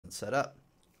set up.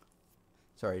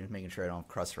 Sorry, just making sure I don't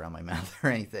crust around my mouth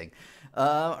or anything.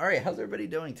 All right, how's everybody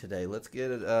doing today? Let's get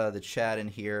the chat in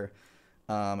here.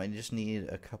 I just need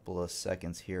a couple of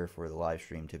seconds here for the live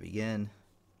stream to begin,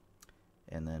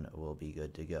 and then we'll be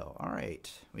good to go. All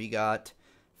right, we got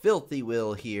Filthy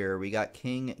Will here. We got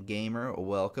King Gamer.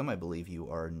 Welcome. I believe you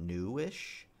are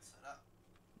newish.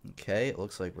 Okay, it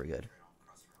looks like we're good.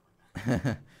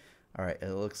 All right,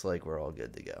 it looks like we're all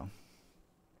good to go.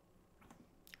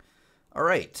 All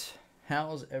right.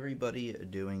 How's everybody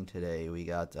doing today? We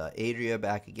got Adria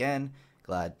back again.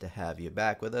 Glad to have you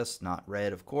back with us. Not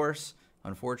red, of course,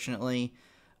 unfortunately.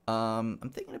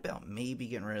 I'm thinking about maybe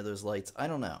getting rid of those lights. I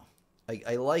don't know.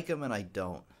 I like them and I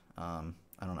don't. I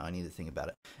don't know. I need to think about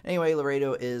it. Anyway,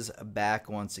 Laredo is back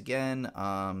once again.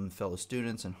 Fellow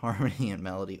students in harmony and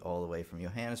melody all the way from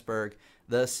Johannesburg,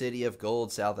 the city of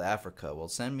gold, South Africa. Well,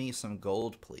 send me some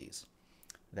gold, please.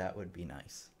 That would be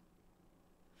nice.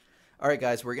 All right,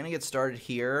 guys, we're going to get started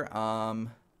here.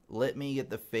 Let me get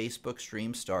the Facebook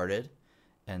stream started,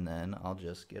 and then I'll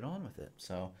just get on with it.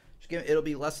 So it'll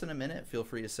be less than a minute. Feel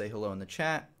free to say hello in the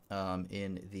chat,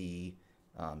 in the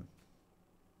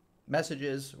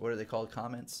messages. What are they called?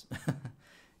 Comments,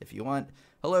 if you want.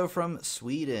 Hello from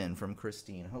Sweden, from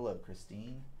Christine. Hello,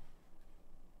 Christine.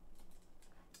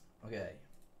 Okay.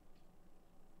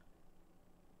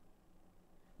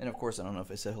 And of course, I don't know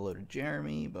if I said hello to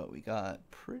Jeremy, but we got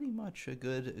pretty much a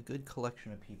good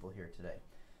collection of people here today.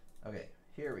 Okay,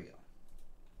 here we go.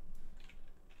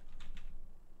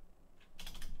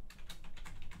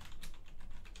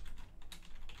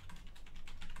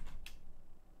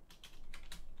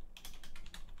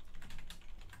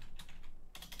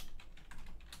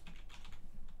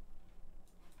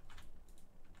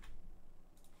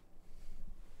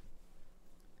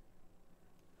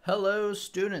 Hello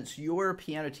students, your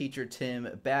piano teacher Tim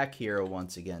back here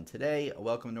once again today.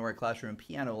 Welcome to our classroom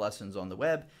piano lessons on the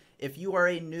web. If you are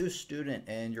a new student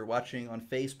and you're watching on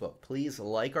Facebook, please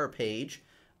like our page.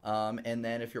 And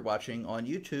then if you're watching on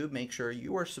YouTube, make sure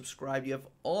you are subscribed. You have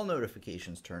all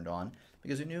notifications turned on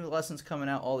because there are new lessons coming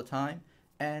out all the time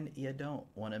and you don't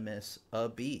want to miss a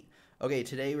beat. Okay,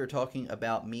 today we're talking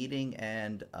about meeting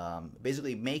and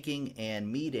basically making and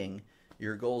meeting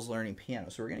your goals learning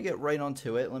piano. So we're going to get right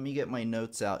onto it. Let me get my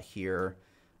notes out here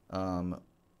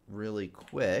really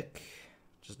quick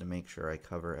just to make sure I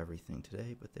cover everything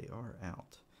today, but they are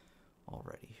out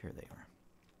already. Here they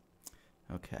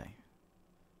are. Okay.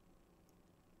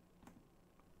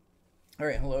 All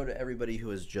right, hello to everybody who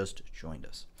has just joined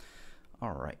us.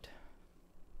 All right.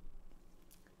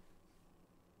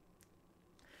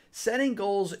 Setting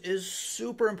goals is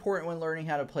super important when learning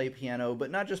how to play piano,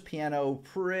 but not just piano,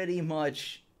 pretty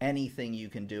much anything you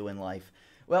can do in life.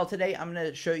 Well, today I'm going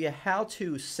to show you how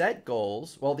to set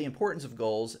goals, well, the importance of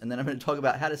goals, and then I'm going to talk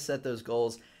about how to set those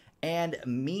goals and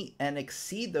meet and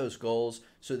exceed those goals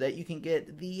so that you can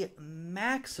get the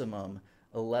maximum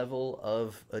level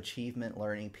of achievement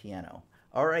learning piano.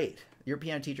 All right, your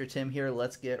piano teacher Tim here.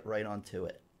 Let's get right onto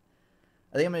it.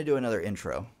 I think I'm going to do another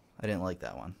intro. I didn't like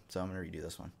that one, so I'm going to redo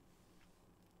this one.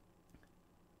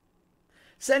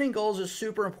 Setting goals is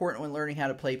super important when learning how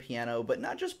to play piano, but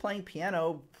not just playing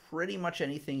piano, pretty much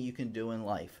anything you can do in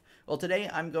life. Well, today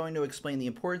I'm going to explain the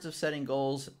importance of setting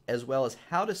goals, as well as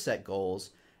how to set goals,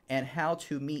 and how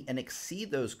to meet and exceed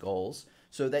those goals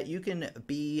so that you can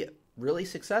be really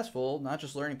successful, not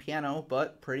just learning piano,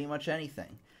 but pretty much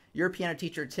anything. Your piano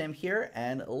teacher Tim here,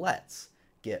 and let's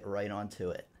get right onto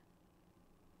it.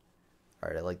 All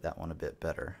right, I like that one a bit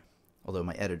better, although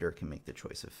my editor can make the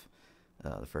choice if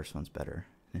the first one's better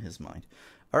in his mind.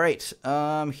 All right,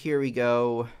 here we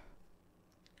go.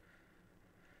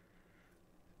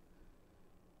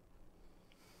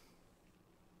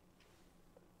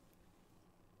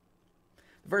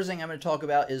 The first thing I'm going to talk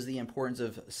about is the importance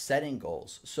of setting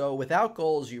goals. So without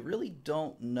goals, you really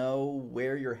don't know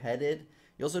where you're headed.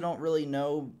 You also don't really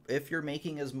know if you're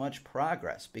making as much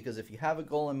progress, because if you have a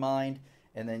goal in mind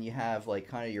and then you have like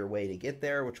kind of your way to get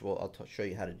there, which I'll show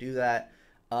you how to do that.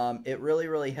 It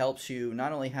really helps you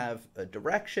not only have a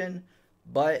direction,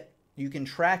 but you can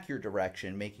track your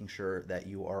direction, making sure that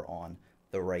you are on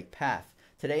the right path.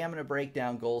 Today I'm going to break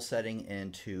down goal setting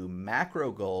into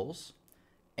macro goals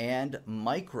and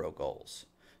micro goals.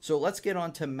 So let's get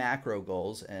on to macro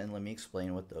goals and let me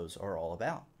explain what those are all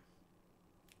about.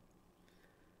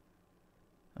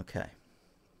 Okay.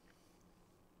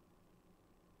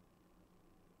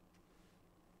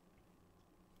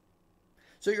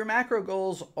 So your macro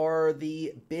goals are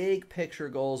the big picture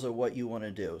goals of what you want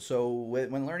to do. So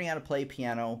when learning how to play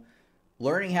piano,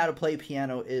 learning how to play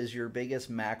piano is your biggest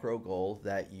macro goal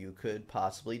that you could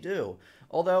possibly do.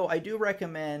 Although I do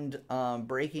recommend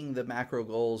breaking the macro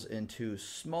goals into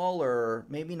smaller,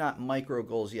 maybe not micro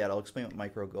goals yet. I'll explain what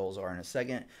micro goals are in a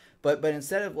second. But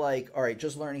instead of like, all right,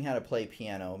 just learning how to play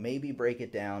piano, maybe break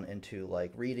it down into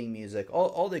like reading music,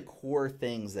 all the core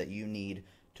things that you need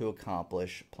to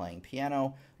accomplish playing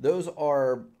piano. Those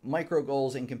are micro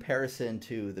goals in comparison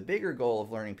to the bigger goal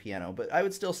of learning piano, but I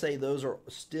would still say those are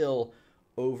still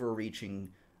overreaching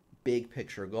big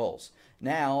picture goals.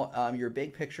 Now, your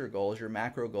big picture goals, your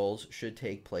macro goals, should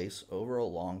take place over a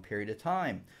long period of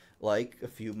time, like a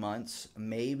few months,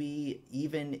 maybe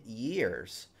even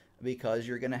years, because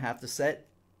you're going to have to set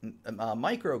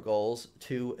micro goals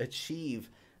to achieve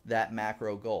that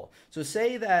macro goal. So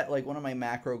say that like one of my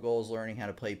macro goals learning how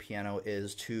to play piano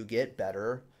is to get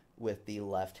better with the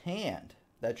left hand.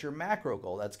 That's your macro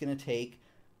goal. That's going to take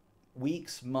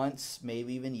weeks, months,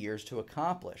 maybe even years to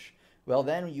accomplish. Well,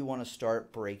 then you want to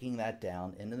start breaking that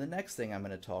down into the next thing I'm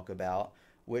going to talk about,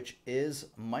 which is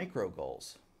micro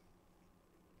goals.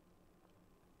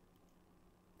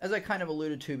 As I kind of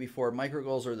alluded to before, micro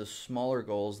goals are the smaller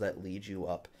goals that lead you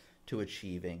up to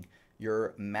achieving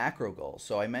your macro goals.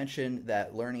 So I mentioned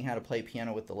that learning how to play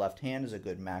piano with the left hand is a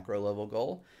good macro level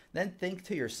goal. Then think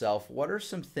to yourself, what are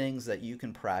some things that you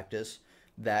can practice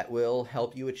that will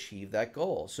help you achieve that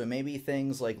goal? So maybe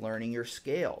things like learning your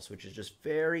scales, which is just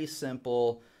very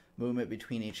simple movement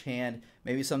between each hand.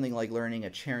 Maybe something like learning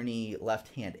a Czerny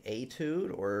left hand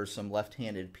etude or some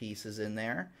left-handed pieces in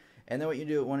there. And then what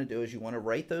you want to do is you want to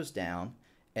write those down.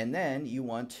 And then you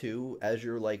want to, as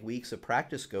your like weeks of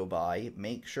practice go by,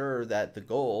 make sure that the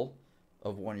goal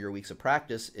of one of your weeks of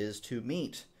practice is to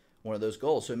meet one of those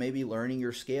goals. So maybe learning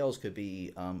your scales could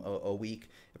be a week.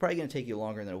 It's probably going to take you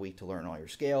longer than a week to learn all your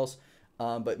scales,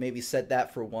 but maybe set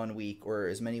that for 1 week or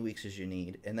as many weeks as you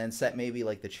need. And then set maybe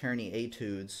like the Czerny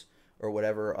etudes or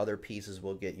whatever other pieces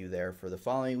will get you there for the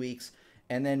following weeks.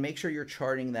 And then make sure you're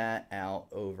charting that out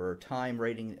over time,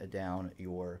 writing down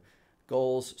your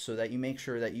goals so that you make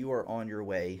sure that you are on your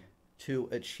way to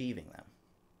achieving them.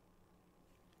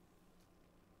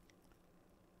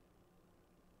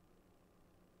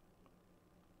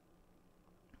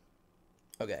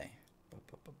 Okay.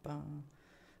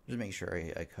 Just make sure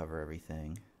I cover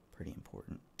everything. Pretty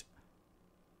important.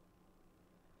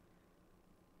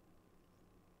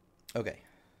 Okay.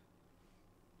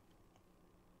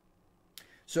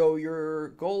 So your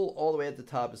goal all the way at the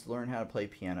top is to learn how to play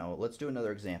piano. Let's do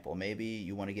another example. Maybe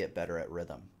you want to get better at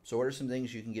rhythm. So what are some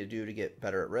things you can do to get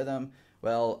better at rhythm?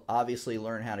 Well, obviously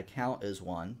learn how to count is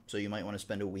one. So you might want to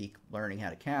spend a week learning how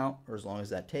to count, or as long as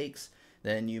that takes.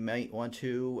 Then you might want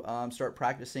to start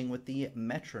practicing with the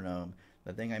metronome.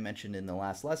 The thing I mentioned in the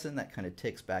last lesson that kind of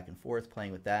ticks back and forth,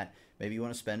 playing with that. Maybe you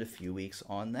want to spend a few weeks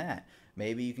on that.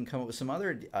 Maybe you can come up with some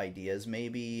other ideas,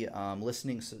 maybe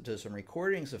listening to some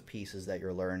recordings of pieces that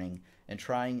you're learning and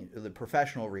trying the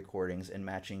professional recordings and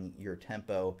matching your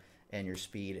tempo and your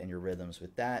speed and your rhythms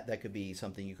with that. That could be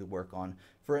something you could work on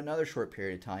for another short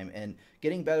period of time. And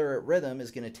getting better at rhythm is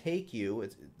going to take you,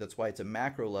 that's why it's a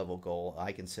macro level goal,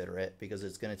 I consider it, because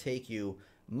it's going to take you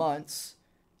months,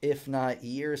 if not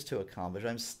years to accomplish.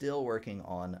 I'm still working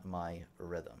on my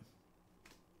rhythm.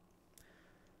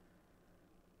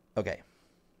 Okay,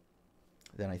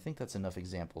 then I think that's enough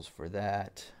examples for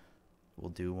that. We'll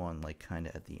do one like kind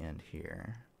of at the end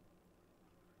here.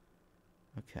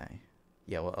 Okay,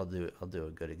 yeah, well, I'll do a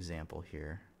good example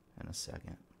here in a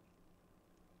second.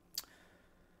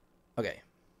 Okay.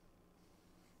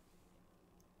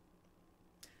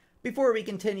 Before we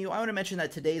continue, I want to mention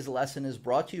that today's lesson is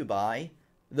brought to you by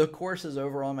the courses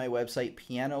over on my website,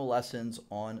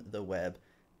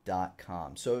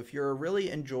 pianolessonsontheweb.com. So if you're really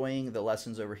enjoying the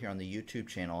lessons over here on the YouTube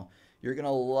channel, you're going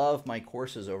to love my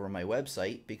courses over on my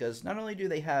website, because not only do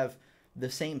they have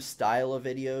the same style of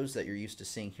videos that you're used to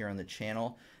seeing here on the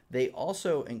channel, they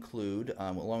also include,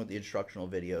 along with the instructional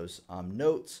videos,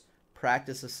 notes,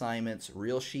 practice assignments,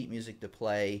 real sheet music to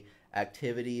play,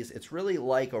 activities. It's really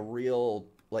like a real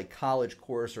like college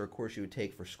course or a course you would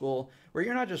take for school, where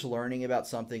you're not just learning about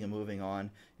something and moving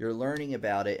on, you're learning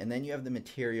about it, and then you have the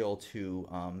material to,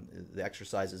 the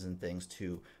exercises and things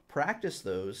to practice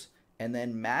those and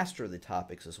then master the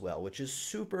topics as well, which is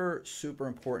super, super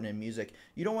important in music.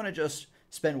 You don't want to just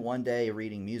spend one day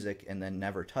reading music and then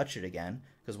never touch it again,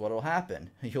 because what will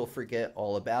happen? You'll forget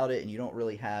all about it and you don't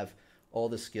really have all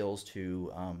the skills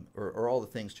to, or all the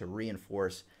things to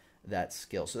reinforce that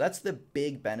skill. So that's the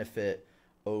big benefit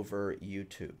over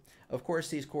YouTube. Of course,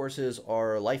 these courses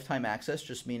are lifetime access,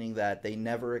 just meaning that they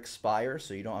never expire,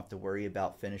 so you don't have to worry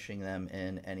about finishing them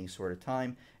in any sort of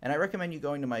time. And I recommend you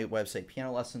going to my website,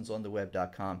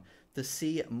 pianolessonsontheweb.com, to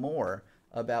see more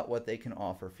about what they can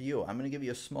offer for you. I'm going to give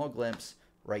you a small glimpse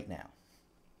right now.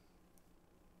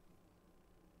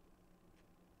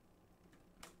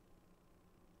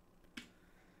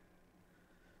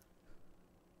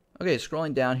 Okay,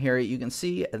 scrolling down here, you can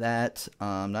see that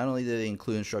not only do they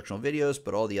include instructional videos,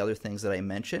 but all the other things that I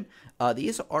mentioned.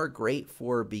 These are great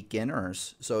for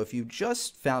beginners. So if you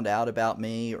just found out about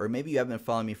me, or maybe you haven't been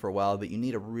following me for a while, but you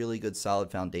need a really good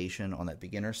solid foundation on that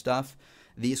beginner stuff,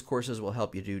 these courses will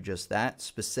help you do just that,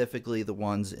 specifically the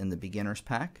ones in the beginner's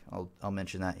pack. I'll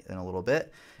mention that in a little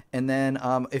bit. And then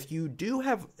if you do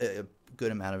have a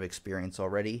good amount of experience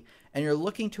already and you're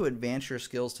looking to advance your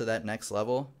skills to that next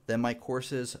level, then my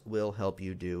courses will help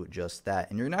you do just that.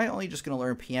 And you're not only just going to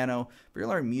learn piano, but you're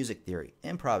going to learn music theory,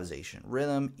 improvisation,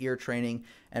 rhythm, ear training,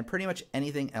 and pretty much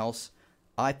anything else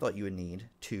I thought you would need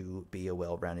to be a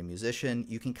well-rounded musician.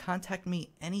 You can contact me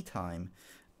anytime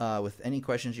with any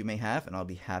questions you may have, and I'll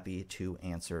be happy to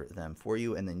answer them for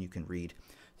you, and then you can read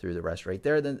through the rest right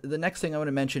there. The next thing I want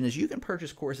to mention is you can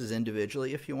purchase courses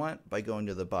individually if you want by going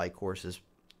to the Buy Courses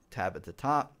tab at the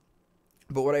top.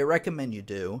 But what I recommend you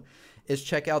do is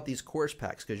check out these course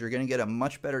packs, because you're going to get a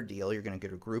much better deal. You're going to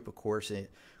get a group of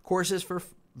courses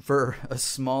for a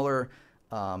smaller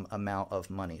amount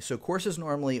of money. So courses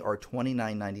normally are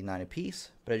 $29.99 a piece,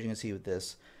 but as you can see with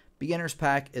this beginner's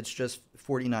pack, it's just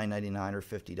 $49.99 or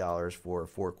 $50 for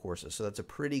 4 courses. So that's a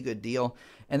pretty good deal.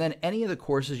 And then any of the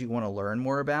courses you want to learn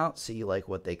more about, see like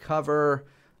what they cover,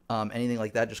 anything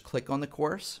like that, just click on the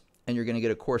course and you're going to get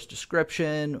a course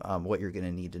description, what you're going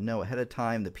to need to know ahead of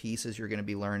time, the pieces you're going to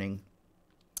be learning,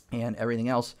 and everything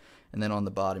else. And then on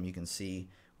the bottom, you can see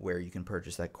where you can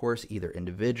purchase that course, either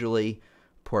individually,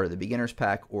 part of the beginner's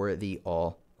pack, or the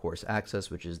all course access,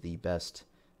 which is the best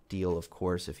deal, of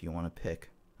course, if you want to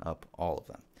pick up all of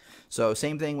them. So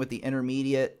same thing with the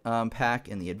intermediate pack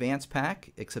and the advanced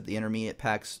pack, except the intermediate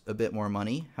pack's a bit more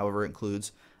money. However, it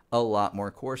includes a lot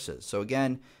more courses. So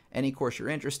again, any course you're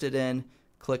interested in,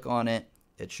 click on it.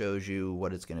 It shows you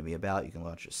what it's going to be about. You can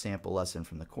launch a sample lesson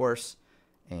from the course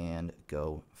and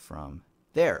go from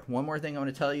there. One more thing I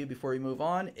want to tell you before we move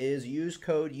on is use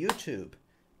code YouTube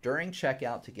during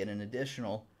checkout to get an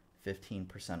additional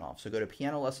 15% off. So go to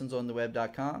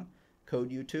pianolessonsontheweb.com,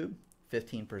 code YouTube,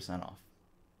 15% off.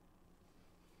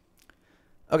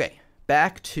 Okay,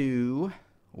 back to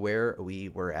where we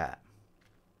were at.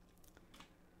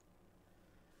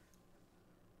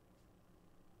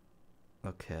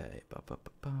 Okay,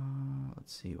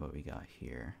 let's see what we got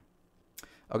here.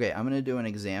 Okay, I'm going to do an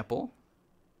example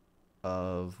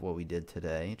of what we did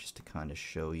today just to kind of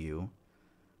show you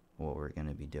what we're going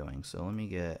to be doing. So let me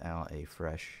get out a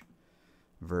fresh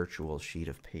virtual sheet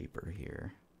of paper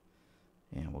here,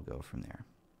 and we'll go from there.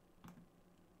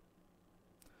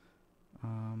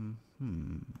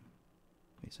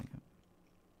 Wait a second.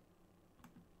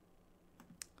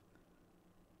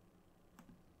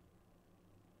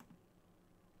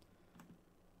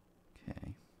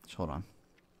 Okay, just hold on.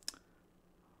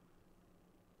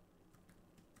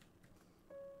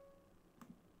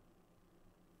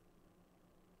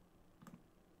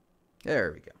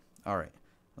 There we go. All right.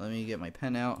 Let me get my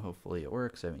pen out. Hopefully it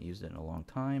works. I haven't used it in a long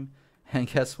time. And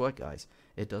guess what, guys?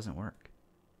 It doesn't work.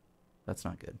 That's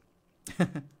not good.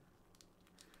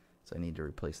 So I need to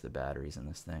replace the batteries in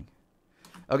this thing.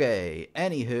 Okay.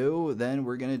 Anywho, then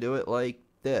we're going to do it like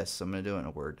this. I'm going to do it in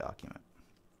a Word document.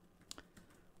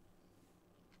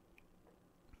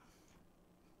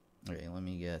 Okay, let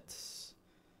me get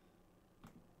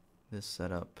this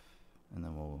set up, and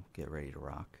then we'll get ready to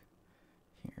rock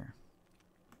here.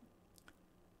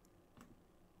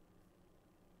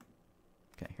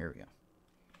 Okay, here we go.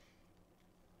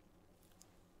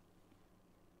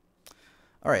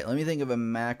 All right, let me think of a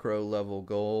macro level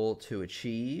goal to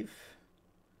achieve.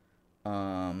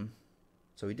 So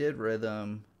we did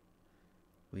rhythm.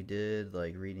 We did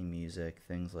like reading music,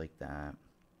 things like that.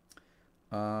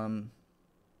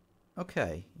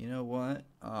 Okay, you know what?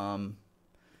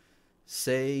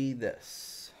 Say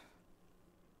this.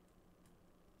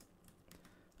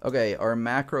 Okay, our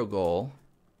macro goal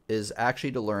is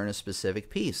actually to learn a specific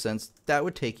piece, since that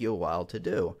would take you a while to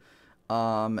do.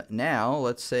 Now,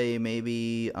 let's say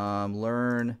maybe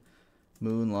learn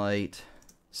Moonlight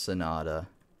Sonata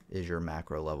is your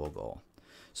macro level goal.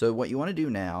 So what you want to do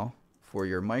now for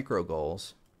your micro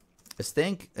goals is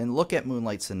think and look at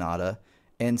Moonlight Sonata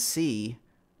and see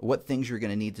what things you're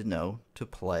going to need to know to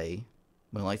play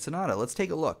Moonlight Sonata. Let's take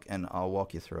a look, and I'll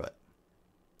walk you through it.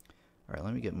 All right,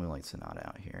 let me get Moonlight Sonata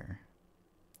out here.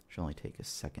 Should only take a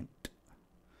second.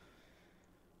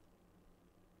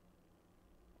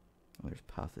 Oh, there's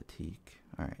Pathétique.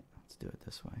 All right, let's do it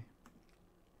this way.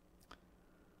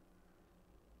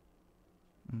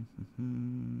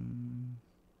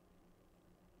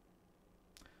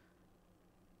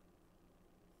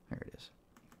 There it is.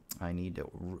 I need to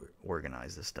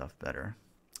organize this stuff better.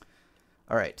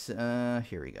 All right,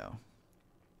 here we go.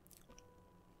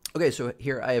 Okay, so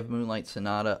here I have Moonlight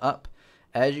Sonata up.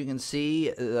 As you can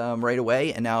see right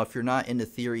away, and now if you're not into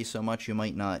theory so much, you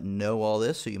might not know all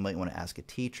this, so you might want to ask a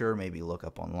teacher, maybe look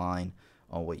up online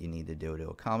on what you need to do to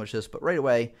accomplish this. But right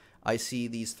away, I see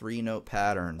these 3-note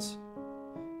patterns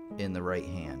in the right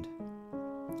hand.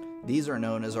 These are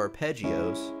known as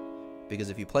arpeggios because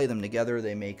if you play them together,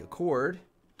 they make a chord,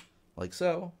 like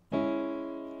so,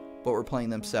 but we're playing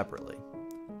them separately.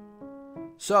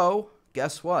 So,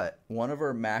 guess what? One of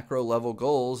our macro level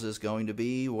goals is going to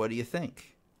be, what do you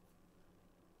think?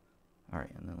 All right,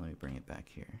 and then let me bring it back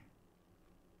here.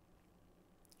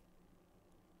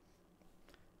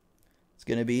 It's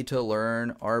going to be to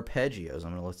learn arpeggios.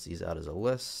 I'm going to list these out as a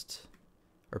list.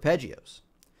 Arpeggios.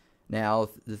 Now,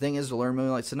 the thing is, to learn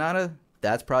Moonlight Sonata,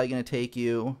 that's probably going to take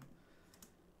you,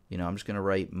 I'm just going to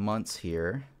write months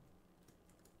here.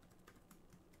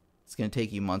 It's going to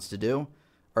take you months to do.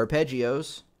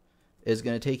 Arpeggios is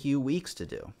going to take you weeks to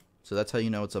do. So that's how you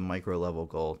know it's a micro level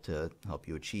goal to help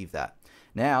you achieve that.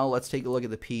 Now, let's take a look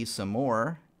at the piece some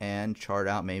more and chart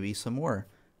out maybe some more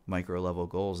micro level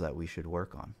goals that we should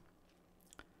work on.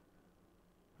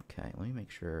 Okay, let me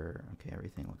make sure. Okay,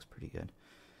 everything looks pretty good.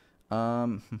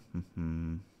 Give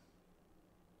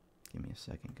me a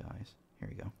second, guys. Here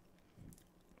we go.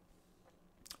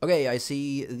 Okay, I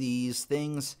see these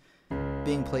things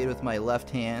being played with my left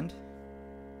hand.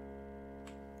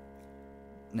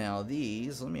 Now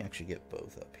these, let me actually get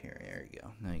both up here. There you go.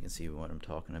 Now you can see what I'm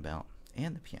talking about.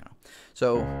 And the piano.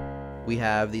 So we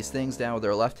have these things down with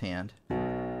our left hand.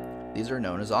 These are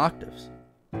known as octaves.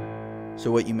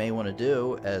 So what you may want to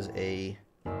do as a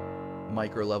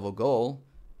micro level goal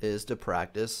is to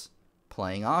practice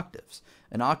playing octaves.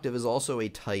 An octave is also a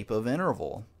type of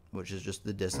interval, which is just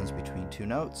the distance between two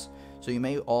notes. So you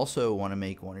may also want to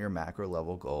make one of your macro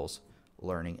level goals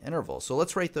learning intervals. So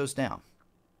let's write those down.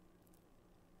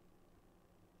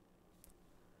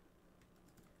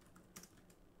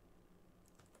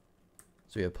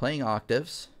 So we have playing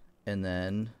octaves and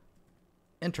then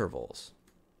intervals.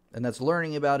 And that's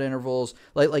learning about intervals.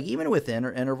 Like even within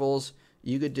intervals,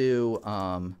 you could do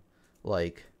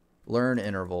like learn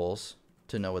intervals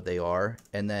to know what they are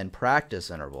and then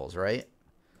practice intervals, right?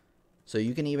 So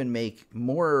you can even make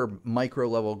more micro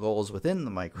level goals within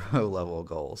the micro level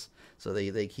goals. So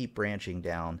they keep branching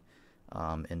down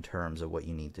in terms of what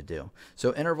you need to do.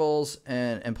 So intervals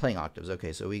and playing octaves.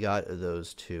 Okay, so we got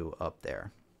those two up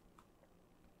there.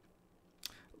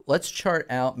 Let's chart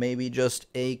out maybe just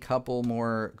a couple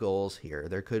more goals here.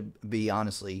 There could be,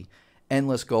 honestly,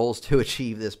 endless goals to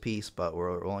achieve this piece, but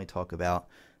we'll only talk about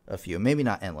a few. Maybe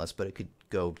not endless, but it could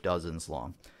go dozens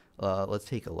long. Let's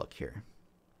take a look here.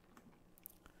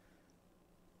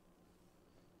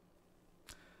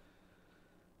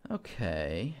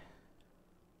 Okay.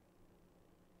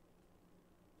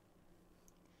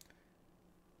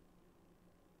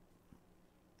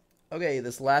 Okay,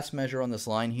 this last measure on this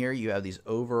line here, you have these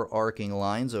overarching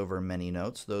lines over many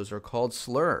notes. Those are called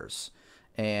slurs.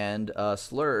 And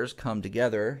slurs come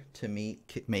together to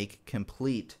make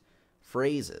complete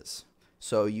phrases.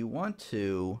 So you want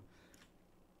to...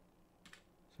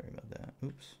 Sorry about that.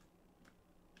 Oops.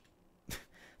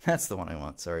 That's the one I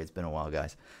want. Sorry, it's been a while,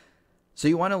 guys. So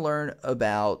you want to learn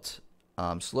about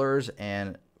slurs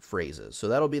and phrases. So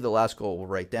that'll be the last goal we'll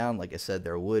write down. Like I said,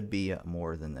 there would be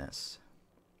more than this.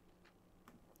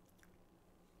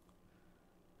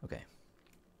 Okay.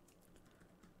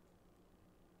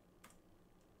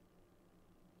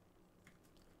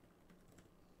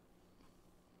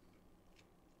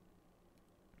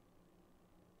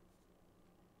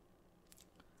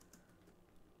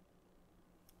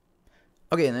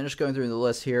 Okay, and then just going through the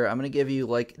list here, I'm going to give you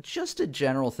like just a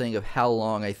general thing of how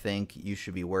long I think you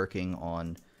should be working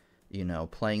on,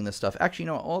 playing this stuff. Actually,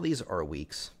 all these are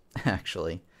weeks,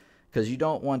 actually, because you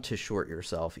don't want to short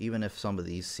yourself, even if some of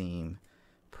these seem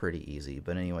pretty easy.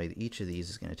 But anyway, each of these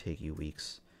is going to take you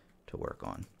weeks to work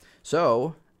on.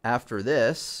 So after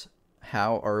this,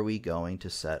 how are we going to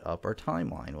set up our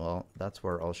timeline? Well, that's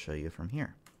where I'll show you from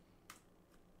here.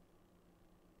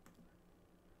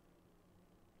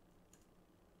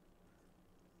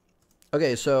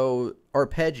 Okay, so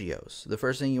arpeggios. The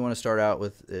first thing you want to start out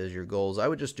with is your goals. I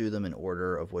would just do them in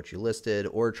order of what you listed,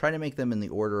 or try to make them in the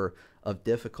order of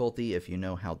difficulty if you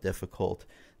know how difficult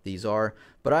these are.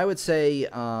 But I would say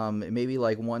maybe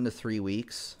like 1 to 3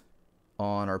 weeks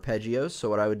on arpeggios. So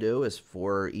what I would do is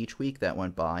for each week that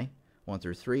went by, 1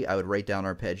 through 3, I would write down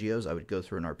arpeggios. I would go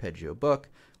through an arpeggio book,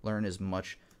 learn as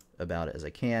much about it as I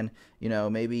can. You know,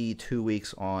 maybe 2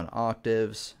 weeks on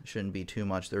octaves. Shouldn't be too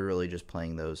much. They're really just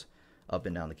playing those up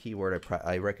and down the keyboard.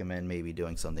 I recommend maybe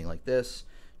doing something like this,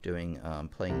 doing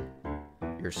playing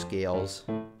your scales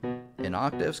in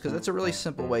octaves, because that's a really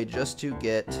simple way just to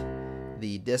get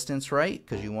the distance right,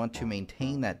 because you want to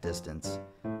maintain that distance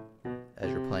as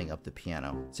you're playing up the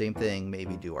piano. Same thing,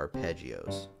 maybe do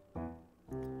arpeggios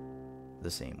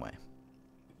the same way.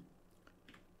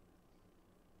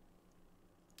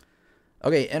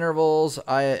 Okay, intervals.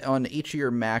 On each of your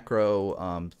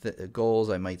macro goals,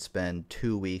 I might spend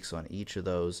 2 weeks on each of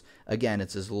those. Again,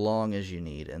 it's as long as you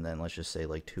need, and then let's just say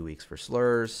like 2 weeks for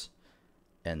slurs,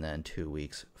 and then 2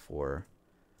 weeks for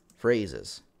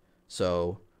phrases.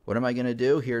 So what am I going to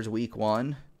do? Here's week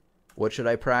 1. What should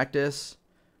I practice?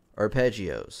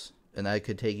 Arpeggios. And that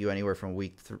could take you anywhere from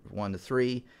week 1 to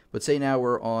 3. But say now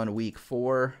we're on week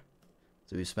 4,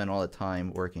 so we spent all the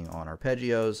time working on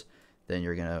arpeggios. Then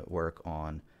you're going to work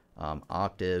on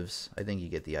octaves. I think you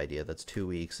get the idea. That's 2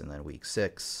 weeks, and then week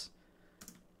 6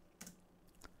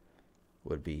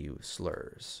 would be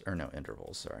slurs, or no,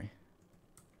 intervals, sorry.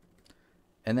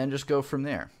 And then just go from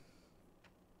there.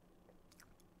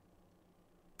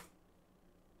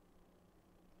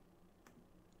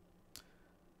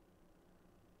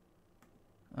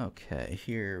 Okay,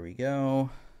 here we go.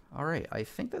 All right, I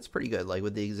think that's pretty good, like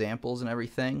with the examples and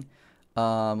everything.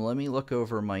 Let me look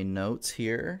over my notes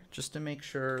here just to make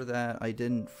sure that I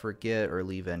didn't forget or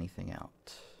leave anything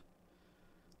out.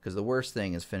 Because the worst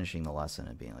thing is finishing the lesson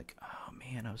and being like, oh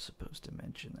man, I was supposed to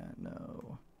mention that.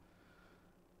 No.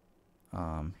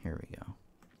 Here we go.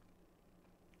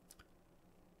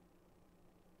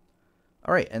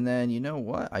 All right, and then you know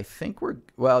what? I think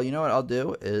well, you know what I'll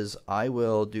do is I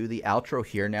will do the outro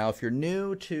here. Now, if you're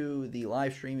new to the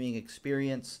live streaming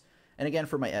experience, and again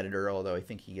for my editor, although I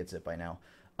think he gets it by now,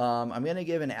 I'm going to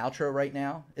give an outro right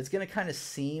now. It's going to kind of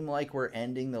seem like we're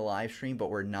ending the live stream, but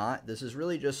we're not. This is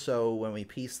really just so when we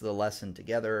piece the lesson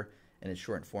together in its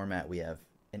short format, we have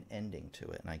an ending to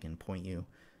it, and I can point you,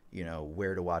 you know,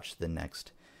 where to watch the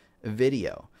next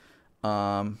video.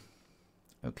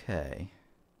 Okay.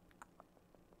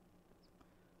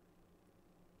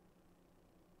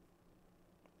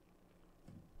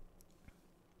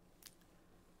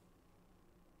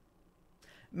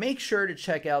 Make sure to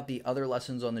check out the other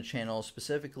lessons on the channel,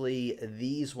 specifically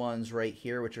these ones right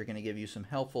here, which are going to give you some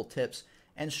helpful tips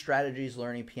and strategies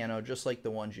learning piano, just like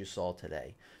the ones you saw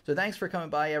today. So thanks for coming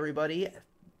by, everybody.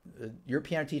 Your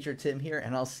piano teacher, Tim, here,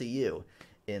 and I'll see you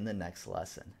in the next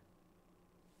lesson.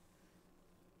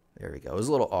 There we go. It was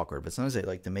a little awkward, but sometimes I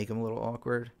like to make them a little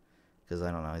awkward because I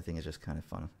don't know. I think it's just kind of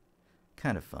fun.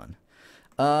 Kind of fun.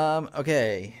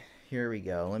 Okay, here we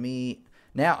go.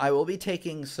 Now, I will be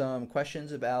taking some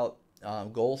questions about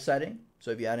goal setting.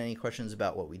 So if you had any questions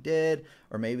about what we did,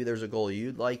 or maybe there's a goal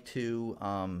you'd like to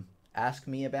ask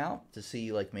me about to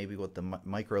see like maybe what the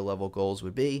micro level goals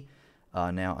would be,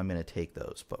 now I'm going to take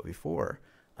those. But before,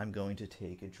 I'm going to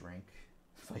take a drink,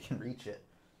 if I can reach it.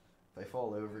 If I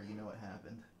fall over, you know what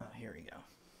happened. Oh, here we go.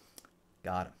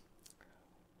 Got him.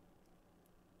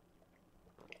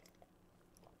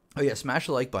 Oh yeah, smash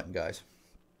the like button, guys.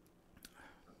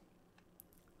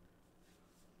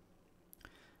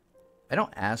 I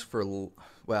don't ask for,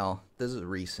 well, this is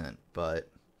recent, but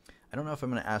I don't know if I'm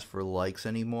going to ask for likes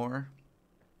anymore.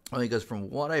 Only because from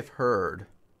what I've heard,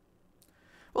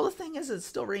 well, the thing is, it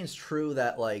still remains true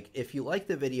that, like, if you like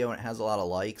the video and it has a lot of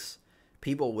likes,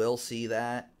 people will see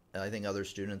that. I think other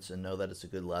students and know that it's a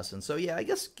good lesson. So yeah, I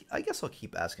guess I'll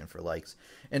keep asking for likes.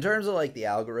 In terms of like the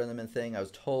algorithm and thing, I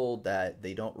was told that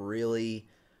they don't really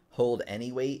hold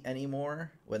any weight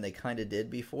anymore when they kind of did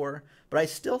before. But I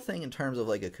still think in terms of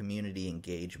like a community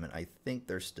engagement, I think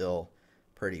they're still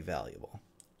pretty valuable.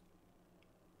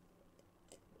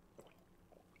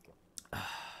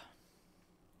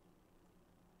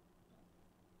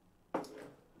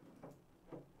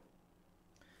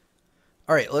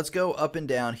 All right, let's go up and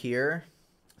down here,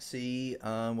 see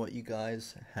what you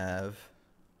guys have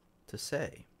to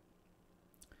say.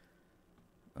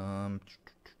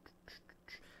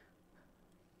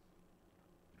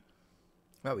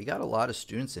 Well, we got a lot of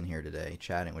students in here today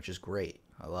chatting, which is great.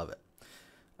 I love it.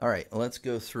 All right, let's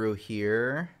go through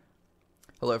here.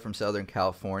 Hello from Southern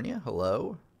California.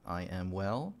 Hello. I am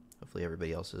well. Hopefully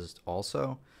everybody else is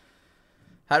also.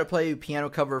 How to play piano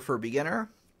cover for a beginner?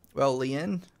 Well,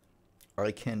 Leanne,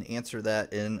 I can answer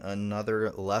that in another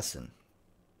lesson.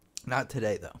 Not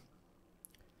today, though.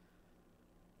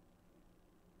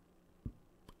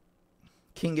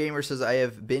 King Gamer says, I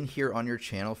have been here on your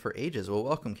channel for ages. Well,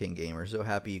 welcome, King Gamer. So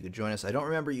happy you could join us. I don't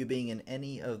remember you being in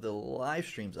any of the live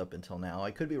streams up until now.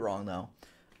 I could be wrong, though.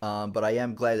 But I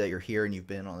am glad that you're here and you've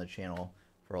been on the channel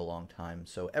for a long time.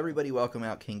 So everybody welcome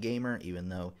out King Gamer, even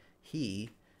though he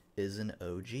is an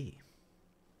OG.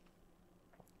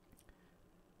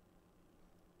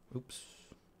 Oops.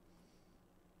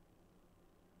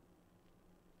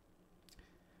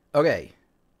 Okay.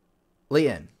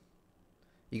 Leanne,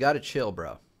 you got to chill,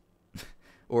 bro.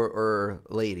 or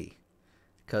lady.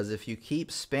 Because if you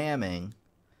keep spamming,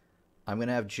 I'm going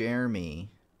to have Jeremy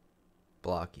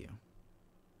block you.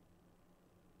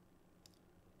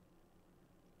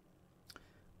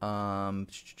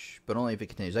 But only if it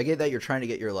continues. I get that you're trying to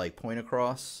get your like point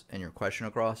across and your question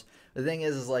across. The thing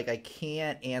is like I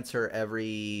can't answer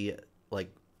every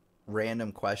like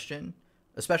random question,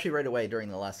 especially right away during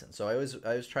the lesson. So I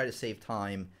always try to save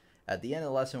time at the end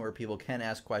of the lesson where people can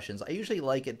ask questions. I usually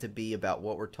like it to be about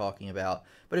what we're talking about.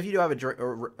 But if you do have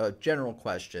a general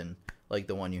question like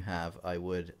the one you have, I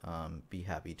would be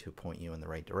happy to point you in the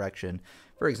right direction.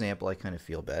 For example, I kind of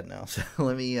feel bad now, so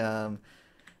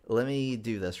let me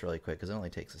do this really quick because it only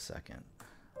takes a second.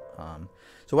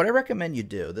 So what I recommend you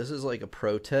do, this is like a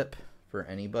pro tip for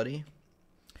anybody,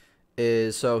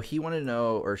 is so he wanted to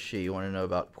know, or she wanted to know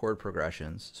about chord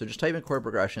progressions. So just type in chord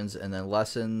progressions and then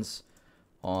lessons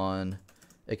on,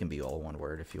 it can be all one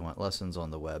word if you want, lessons on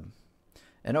the web.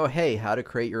 And oh, hey, how to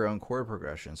create your own chord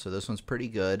progression. So this one's pretty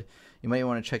good. You might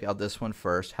want to check out this one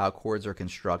first, How Chords Are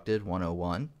Constructed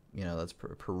 101. You know, that's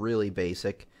really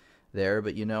basic there,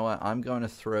 but you know what, I'm going to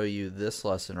throw you this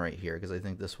lesson right here because I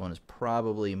think this one is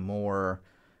probably more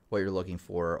what you're looking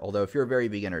for, although if you're a very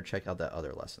beginner, check out that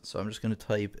other lesson. So I'm just going to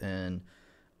type in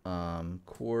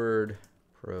chord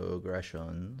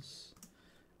progressions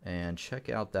and check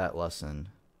out that lesson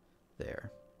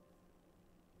there.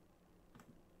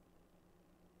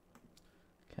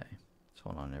 Okay, so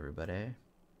hold on everybody.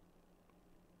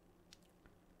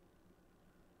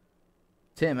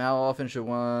 Tim, how often should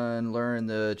one learn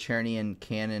the Czerny and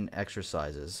Canon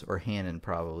exercises? Or Hanon,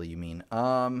 probably, you mean.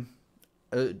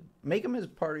 Make them as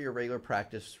part of your regular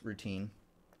practice routine.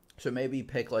 So maybe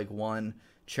pick like one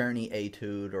Czerny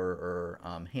etude or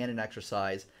Hanon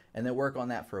exercise, and then work on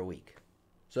that for a week.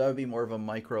 So that would be more of a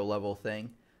micro level thing.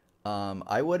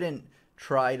 I wouldn't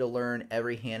try to learn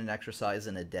every Hanon exercise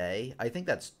in a day. I think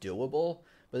that's doable.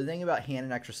 But the thing about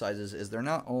Hanon exercises is they're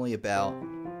not only about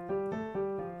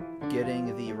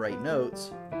getting the right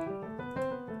notes,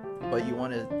 but you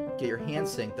want to get your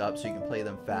hands synced up so you can play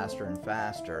them faster and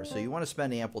faster. So you want to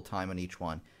spend ample time on each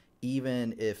one,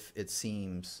 even if it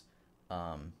seems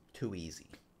too easy.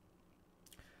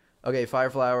 Okay,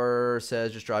 Fireflower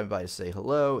says, just driving by to say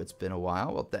hello. It's been a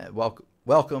while. Well,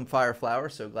 welcome, Fireflower.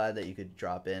 So glad that you could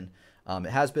drop in. It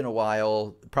has been a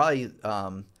while. Probably it's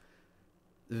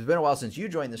been a while since you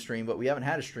joined the stream, but we haven't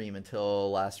had a stream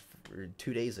until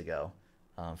 2 days ago.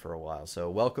 For a while. So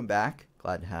welcome back.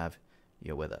 Glad to have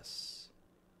you with us.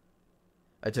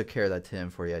 I took care of that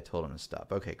Tim for you. I told him to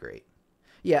stop. Okay, great.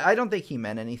 Yeah, I don't think he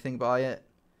meant anything by it.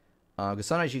 Because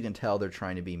sometimes you can tell they're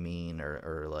trying to be mean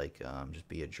or like just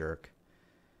be a jerk.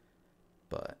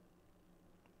 But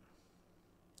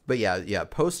yeah,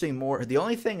 posting more. The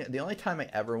only time I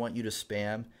ever want you to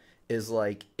spam is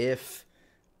like if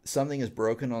something is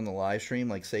broken on the live stream,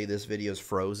 like say this video is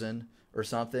frozen or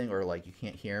something, or like you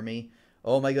can't hear me.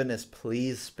 Oh my goodness,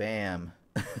 please spam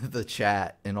the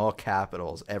chat in all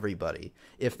capitals, everybody,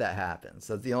 if that happens.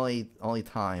 That's the only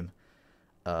time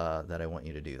that I want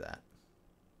you to do that.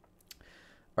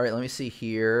 All right, let me see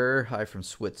here. Hi from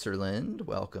Switzerland.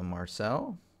 Welcome,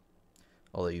 Marcel.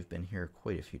 Although you've been here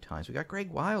quite a few times. We got Greg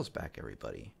Wiles back,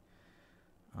 everybody.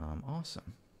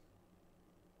 Awesome.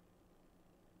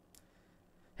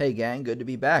 Hey gang, good to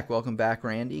be back. Welcome back,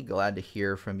 Randy. Glad to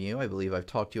hear from you. I believe I've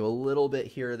talked to you a little bit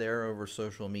here or there over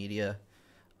social media.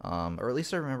 Or at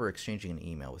least I remember exchanging an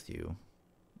email with you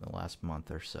the last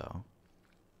month or so.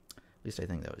 At least I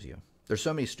think that was you. There's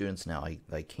so many students now,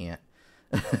 I can't.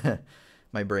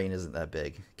 My brain isn't that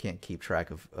big. Can't keep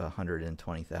track of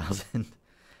 120,000.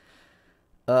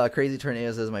 Crazy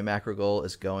Tornado says my macro goal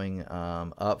is going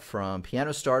up from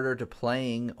piano starter to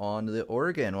playing on the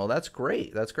organ. Well, that's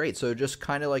great. That's great. So just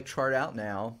kind of like chart out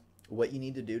now what you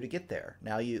need to do to get there.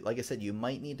 Now, like I said, you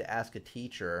might need to ask a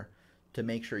teacher to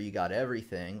make sure you got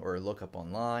everything or look up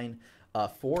online.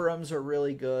 Forums are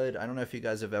really good. I don't know if you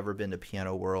guys have ever been to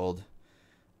Piano World.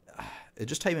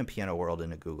 just type in Piano World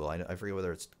into Google. I forget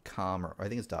whether it's .com or I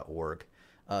think it's .org.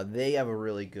 They have a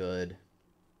really good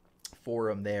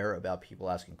forum there about people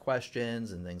asking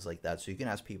questions and things like that. So you can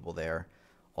ask people there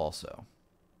also.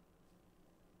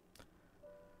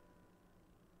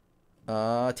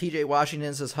 TJ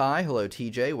Washington says hi. Hello,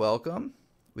 TJ. Welcome.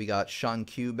 We got Sean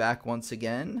Q back once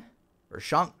again. Or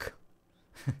Shunk.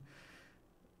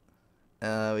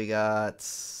 We got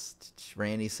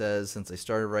Randy says, since I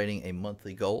started writing a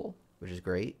monthly goal, which is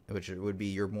great, which would be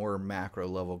your more macro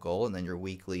level goal and then your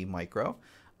weekly micro,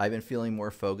 I've been feeling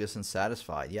more focused and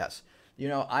satisfied. Yes. You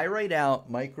know, I write out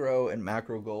micro and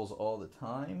macro goals all the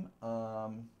time.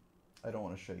 I don't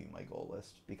want to show you my goal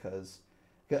list because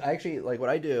actually, like what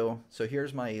I do, so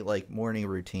here's my like morning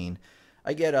routine.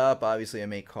 I get up, obviously I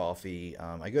make coffee,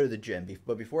 I go to the gym,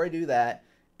 but before I do that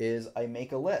is I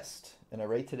make a list and I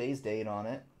write today's date on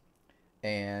it.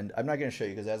 And I'm not going to show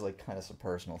you because it has like kind of some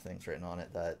personal things written on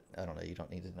it that I don't know, you don't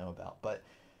need to know about. But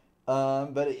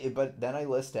then I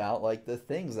list out like the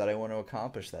things that I want to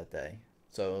accomplish that day.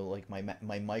 So like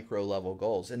my micro level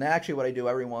goals. And actually what I do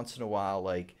every once in a while,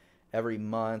 like every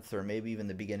month or maybe even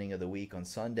the beginning of the week on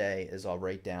Sunday, is I'll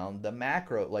write down the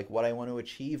macro, like what I want to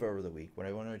achieve over the week, what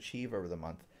I want to achieve over the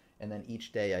month. And then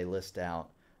each day I list out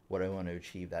what I want to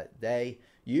achieve that day.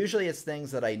 Usually it's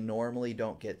things that I normally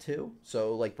don't get to.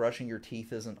 So like brushing your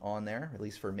teeth isn't on there, at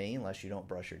least for me, unless you don't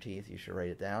brush your teeth, you should write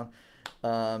it down.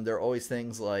 There are always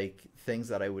things like things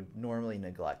that I would normally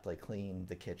neglect, like clean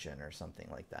the kitchen or something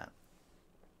like that.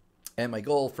 And my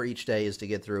goal for each day is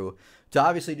to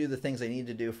obviously do the things I need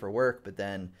to do for work, but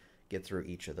then get through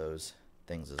each of those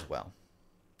things as well.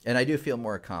 And I do feel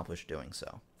more accomplished doing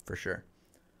so, for sure.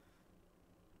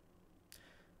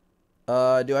 Do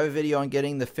I have a video on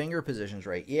getting the finger positions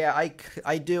right? Yeah,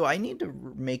 I do. I need to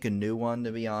make a new one,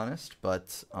 to be honest,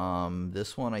 but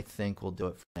this one I think will do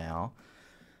it for now.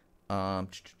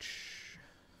 Actually,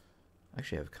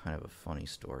 I have kind of a funny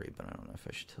story, but I don't know if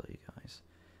I should tell you guys.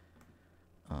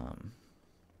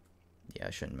 Yeah,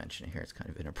 I shouldn't mention it here. It's kind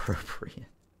of inappropriate.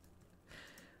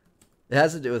 It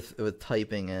has to do with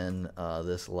typing in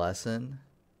this lesson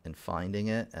and finding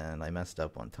it, and I messed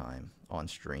up one time on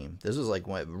stream. This was like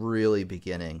when really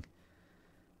beginning,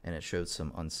 and it showed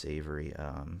some unsavory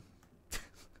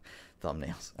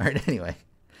thumbnails. All right, anyway,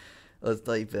 let's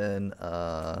type in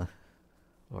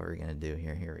what are we gonna do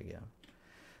here? Here we go.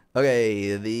 Okay,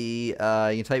 you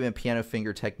can type in piano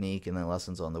finger technique and then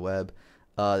lessons on the web.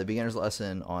 The beginner's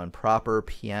lesson on proper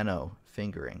piano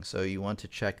fingering. So you want to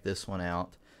check this one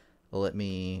out. Let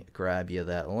me grab you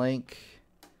that link.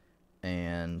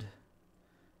 And,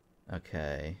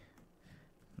 okay,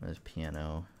 there's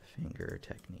piano finger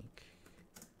technique.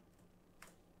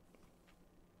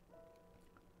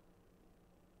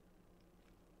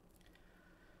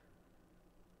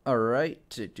 All right,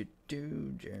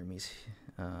 Jeremy's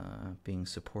being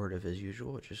supportive as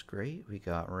usual, which is great. We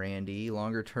got Randy,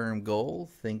 longer term goal,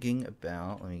 thinking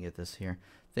about, let me get this here,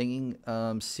 thinking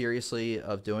seriously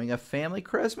of doing a family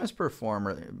Christmas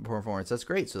performance. That's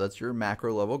great. So that's your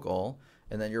macro level goal.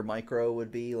 And then your micro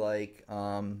would be like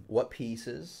what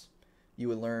pieces you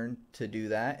would learn to do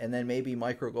that. And then maybe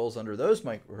micro goals under those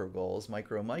micro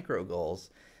goals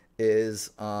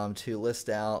is to list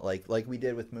out, like we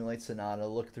did with Moonlight Sonata,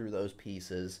 look through those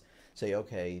pieces, say,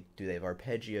 okay, do they have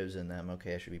arpeggios in them?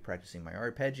 Okay, I should be practicing my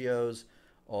arpeggios,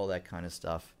 all that kind of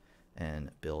stuff,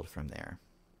 and build from there.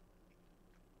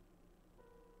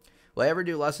 Will I ever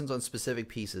do lessons on specific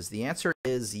pieces? The answer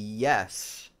is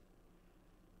yes.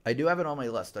 I do have it on my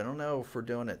list. I don't know if we're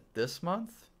doing it this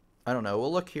month. I don't know.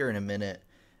 We'll look here in a minute,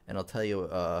 and I'll tell you,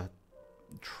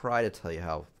 try to tell you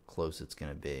how close it's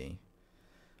going to be.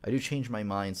 I do change my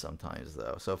mind sometimes,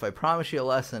 though. So if I promise you a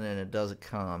lesson and it doesn't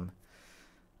come,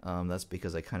 that's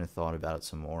because I kind of thought about it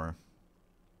some more.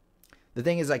 The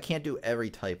thing is, I can't do every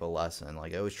type of lesson.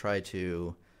 Like, I always try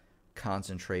to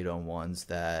concentrate on ones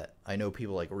that I know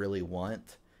people like really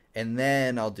want, and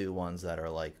then I'll do ones that are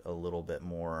like a little bit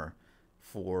more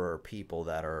for people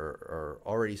that are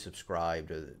already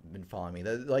subscribed or been following me.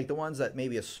 Like the ones that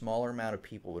maybe a smaller amount of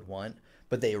people would want,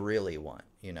 but they really want.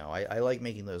 You know, I like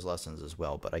making those lessons as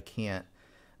well, but I can't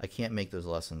make those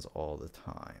lessons all the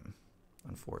time,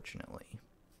 unfortunately.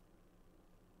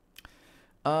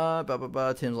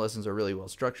 Tim's lessons are really well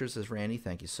structured, says Randy.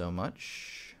 Thank you so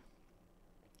much.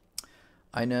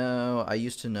 I know I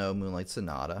used to know Moonlight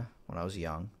Sonata when I was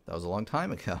young. That was a long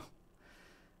time ago.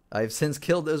 I've since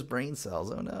killed those brain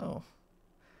cells. Oh no.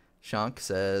 Shank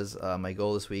says, my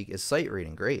goal this week is sight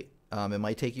reading. Great. It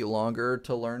might take you longer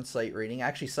to learn sight reading.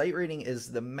 Actually, sight reading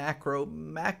is the macro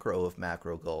of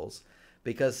macro goals,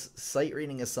 because sight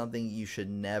reading is something you should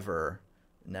never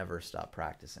stop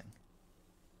practicing.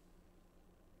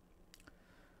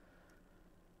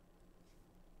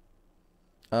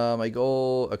 My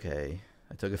goal, okay.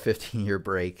 I took a 15-year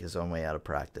break is on my way out of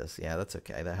practice. Yeah, that's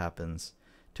okay. That happens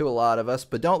to a lot of us.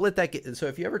 But don't let that get, so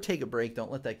if you ever take a break,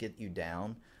 don't let that get you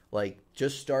down. Like,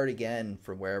 just start again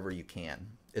from wherever you can.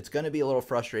 It's going to be a little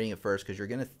frustrating at first because you're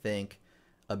going to think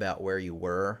about where you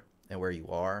were and where you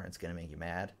are. It's going to make you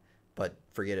mad. But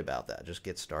forget about that. Just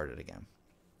get started again.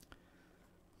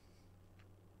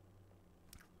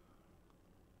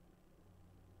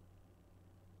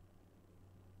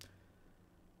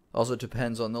 Also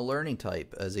depends on the learning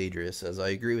type, as Adria says.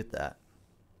 I agree with that.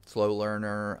 Slow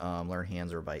learner, learn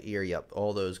hands or by ear. Yep,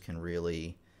 all those can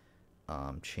really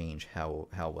change how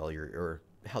well you're or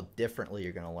how differently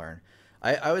you're going to learn.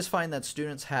 I always find that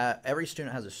students have every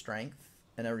student has a strength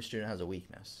and every student has a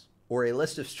weakness, or a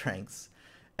list of strengths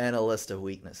and a list of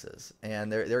weaknesses. And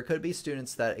there could be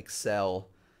students that excel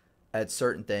at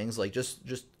certain things, like just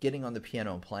getting on the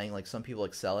piano and playing. Like some people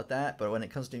excel at that, but when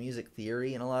it comes to music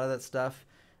theory and a lot of that stuff,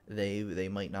 they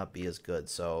might not be as good.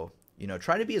 So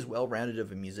try to be as well-rounded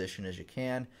of a musician as you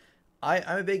can.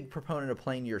 I'm a big proponent of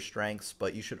playing to your strengths,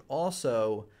 but you should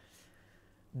also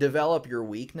develop your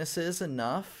weaknesses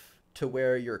enough to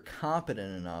where you're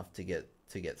competent enough to get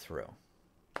through.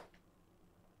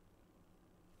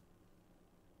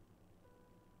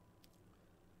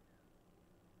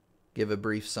 Give a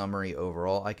brief summary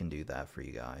overall. I can do that for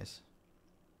you guys.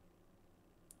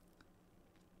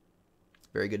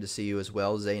 Very good to see you as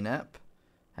well, Zaynep.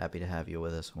 Happy to have you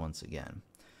with us once again.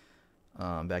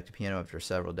 Back to piano after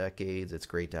several decades. It's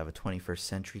great to have a 21st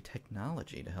century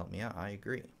technology to help me out. I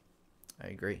agree.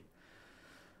 Okay,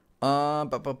 I'm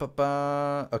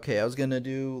gonna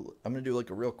do like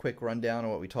a real quick rundown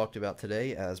of what we talked about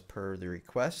today as per the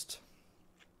request.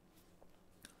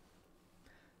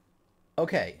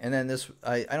 Okay, and then this,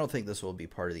 I don't think this will be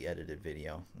part of the edited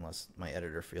video unless my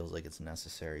editor feels like it's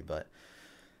necessary, but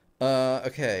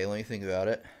okay, let me think about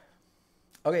it.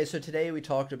 Okay, so today we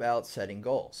talked about setting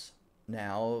goals.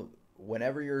 Now,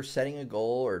 whenever you're setting a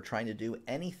goal or trying to do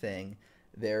anything,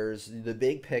 there's the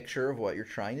big picture of what you're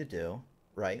trying to do,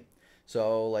 right?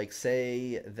 So, like,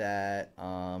 say that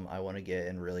I want to get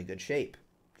in really good shape.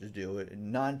 Just do a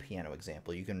non-piano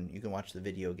example. You can watch the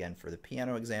video again for the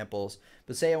piano examples.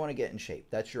 But say I want to get in shape.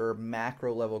 That's your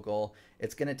macro level goal.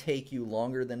 It's going to take you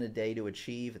longer than a day to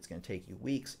achieve. It's going to take you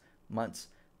weeks, months,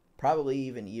 probably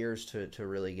even years to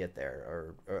really get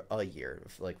there, or a year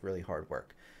of like really hard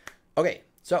work. Okay,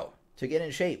 so to get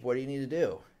in shape, what do you need to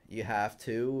do? You have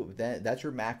to, that's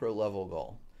your macro level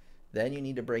goal. Then you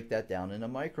need to break that down into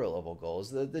micro level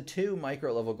goals. The two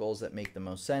micro level goals that make the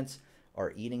most sense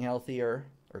are eating healthier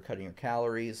or cutting your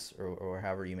calories, or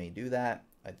however you may do that.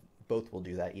 Both will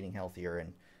do that, eating healthier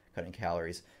and cutting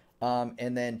calories.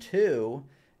 And then two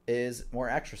is more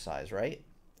exercise, right?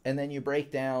 And then you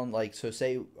break down, like, so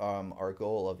say our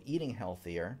goal of eating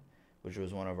healthier, which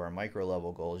was one of our micro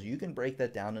level goals, you can break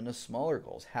that down into smaller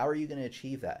goals. How are you going to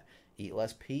achieve that? Eat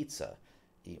less pizza,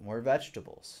 eat more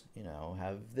vegetables,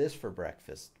 have this for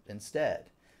breakfast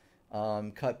instead.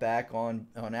 Cut back on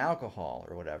alcohol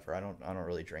or whatever. I don't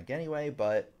really drink anyway,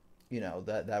 but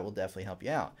that will definitely help you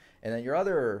out. And then your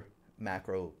other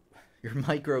your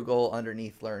micro goal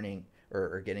underneath learning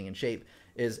or getting in shape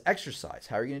is exercise.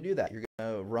 How are you going to do that? You're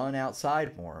going to run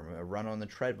outside more, run on the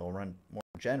treadmill, run more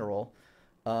in general.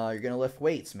 You're going to lift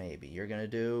weights maybe. You're going to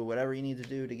do whatever you need to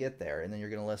do to get there, and then you're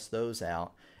going to list those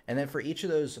out. And then for each of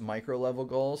those micro level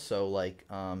goals, so like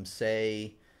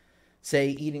say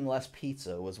eating less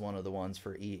pizza was one of the ones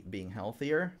for being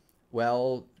healthier.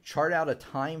 Well, chart out a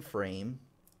time frame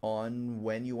on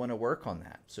when you want to work on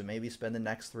that. So maybe spend the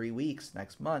next 3 weeks,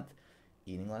 next month,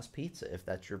 eating less pizza if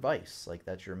that's your vice, like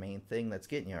that's your main thing that's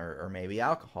getting you, or maybe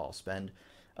alcohol. Spend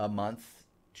a month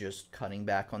just cutting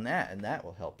back on that, and that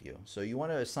will help you. So you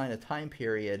want to assign a time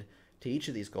period to each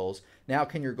of these goals. Now,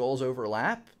 can your goals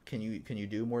overlap? Can you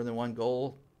do more than one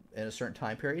goal in a certain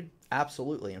time period?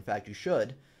 Absolutely. In fact, you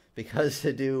should, because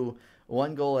to do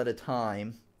one goal at a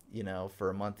time, for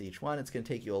a month each one, it's going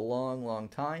to take you a long, long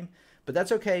time. But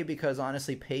that's okay, because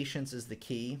honestly, patience is the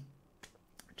key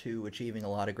to achieving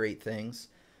a lot of great things.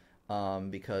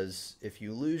 Because if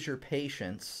you lose your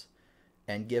patience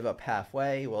and give up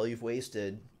halfway, well, you've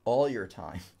wasted all your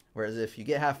time. Whereas if you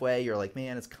get halfway, you're like,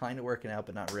 man, it's kind of working out,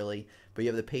 but not really. But you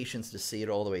have the patience to see it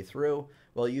all the way through.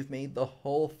 Well, you've made the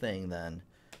whole thing then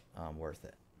worth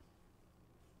it.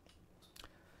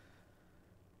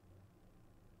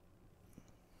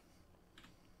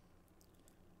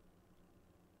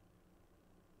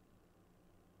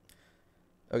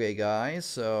 Okay, guys,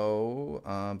 so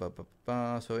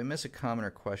so we missed a comment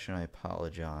or question. I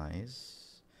apologize.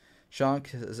 Sean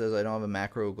says, I don't have a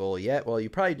macro goal yet. Well, you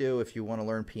probably do if you want to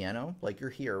learn piano, like you're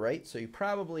here, right? So you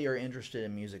probably are interested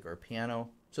in music or piano.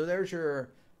 So there's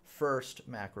your first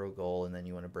macro goal, and then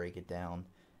you want to break it down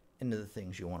into the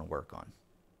things you want to work on.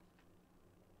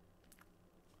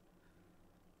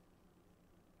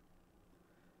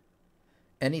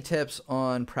 Any tips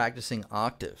on practicing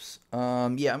octaves? Yeah,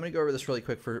 I'm going to go over this really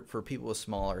quick for people with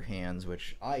smaller hands,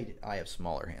 which I have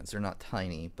smaller hands. They're not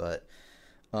tiny, but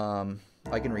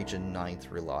I can reach a ninth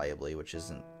reliably, which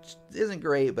isn't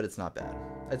great, but it's not bad.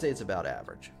 I'd say it's about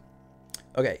average.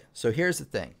 Okay, so here's the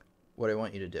thing. What I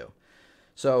want you to do.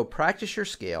 So practice your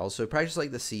scales. So practice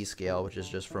like the C scale, which is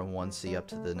just from one C up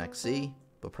to the next C,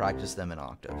 but practice them in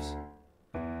octaves.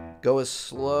 Go as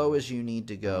slow as you need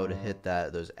to go to hit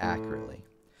those accurately.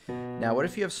 Now, what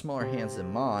if you have smaller hands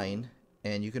than mine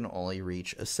and you can only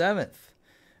reach a seventh?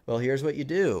 Well, here's what you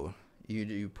do.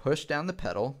 You push down the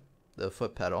pedal, the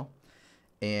foot pedal,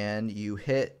 and you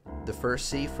hit the first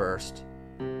C first,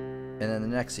 and then the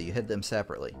next C. You hit them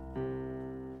separately.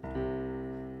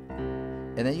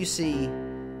 And then you see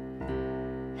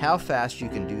how fast you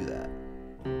can do that.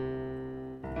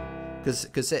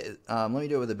 Because let me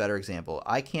do it with a better example.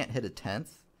 I can't hit a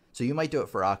tenth, so you might do it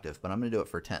for octave, but I'm going to do it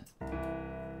for a tenth.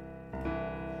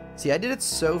 See, I did it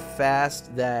so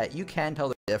fast that you can tell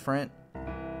they're different.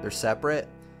 They're separate,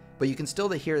 but you can still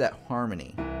hear that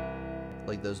harmony,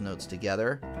 like those notes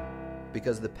together,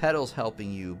 because the pedal's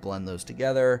helping you blend those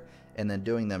together, and then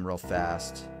doing them real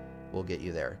fast will get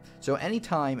you there. So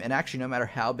anytime, and actually no matter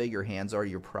how big your hands are,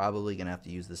 you're probably going to have to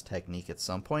use this technique at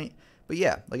some point. But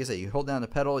yeah, like I said, you hold down the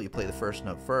pedal, you play the first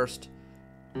note first,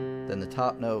 then the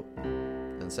top note,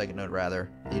 then the second note rather,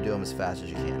 and you do them as fast as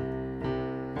you can.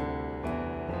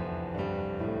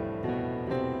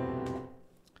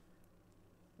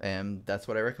 And that's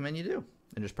what I recommend you do.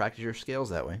 And just practice your scales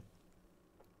that way.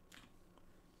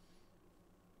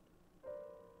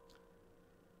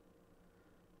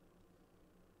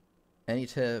 Any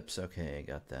tips? Okay, I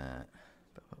got that.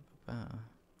 I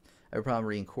have a problem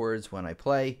reading chords when I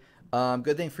play.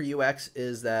 Good thing for UX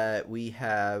is that we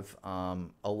have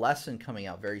a lesson coming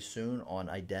out very soon on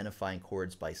identifying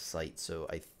chords by sight. So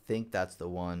I think that's the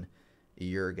one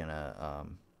you're gonna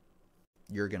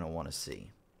want to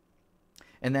see.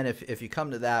 And then if you come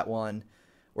to that one,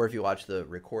 or if you watch the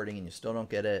recording and you still don't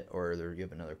get it, or you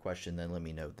have another question, then let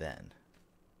me know then.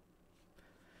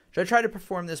 Should I try to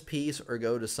perform this piece or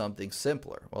go to something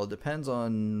simpler? Well, it depends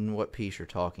on what piece you're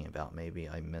talking about. Maybe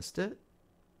I missed it.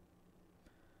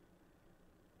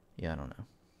 Yeah, I don't know.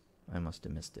 I must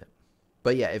have missed it.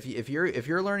 But yeah, if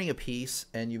you're learning a piece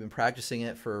and you've been practicing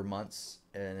it for months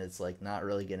and it's like not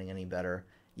really getting any better,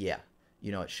 yeah,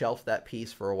 you know, shelf that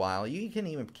piece for a while. You can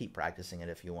even keep practicing it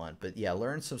if you want. But yeah,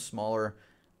 learn some smaller,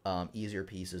 easier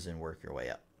pieces and work your way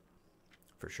up,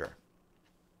 for sure.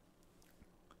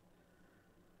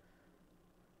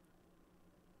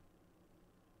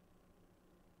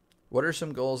 What are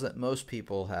some goals that most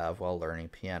people have while learning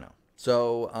piano?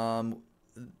 So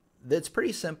that's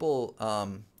pretty simple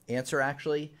answer,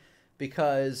 actually,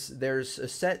 because there's a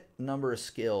set number of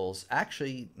skills.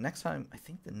 Actually, next time, I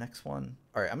think the next one.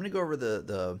 All right, I'm going to go over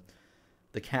the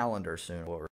calendar soon,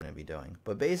 what we're going to be doing.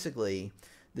 But basically,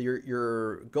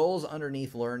 your goals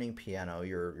underneath learning piano,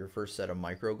 your first set of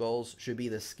micro goals, should be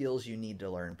the skills you need to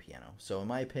learn piano. So in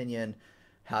my opinion,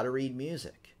 how to read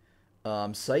music.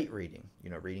 Sight reading, you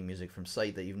know, reading music from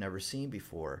sight that you've never seen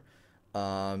before.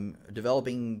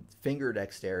 Developing finger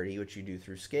dexterity, which you do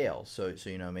through scales. So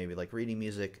you know, maybe like reading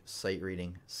music, sight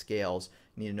reading, scales.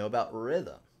 You need to know about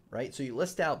rhythm, right? So you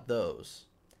list out those,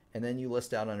 and then you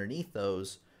list out underneath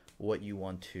those what you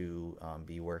want to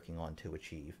be working on to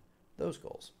achieve those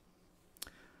goals.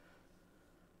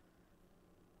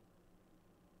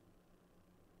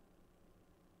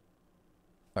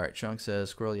 All right, Chunk says,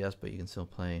 Squirrel, yes, but you can still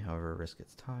play. However, wrist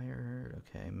gets tired.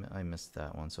 Okay, I missed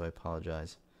that one, so I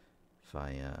apologize if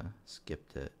I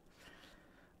skipped it.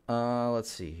 Let's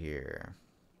see here.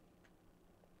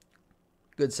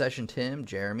 Good session, Tim.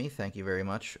 Jeremy, thank you very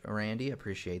much, Randy.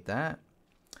 Appreciate that.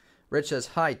 Rich says,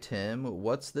 hi, Tim.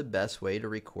 What's the best way to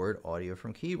record audio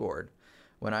from keyboard?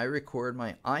 When I record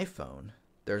my iPhone,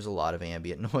 there's a lot of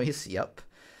ambient noise. Yep,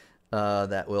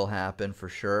 that will happen for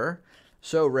sure.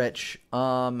 So, Rich,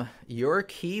 your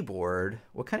keyboard,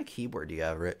 what kind of keyboard do you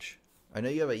have, Rich? I know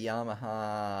you have a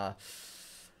Yamaha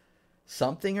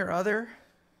something or other.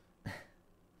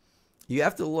 You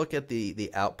have to look at the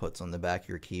outputs on the back of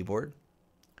your keyboard,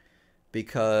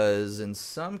 because in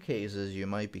some cases you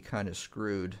might be kind of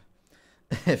screwed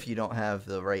if you don't have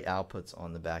the right outputs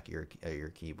on the back of your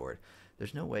keyboard.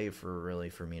 There's no way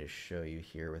for me to show you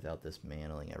here without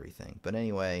dismantling everything. But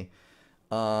anyway,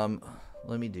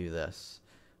 Let me do this.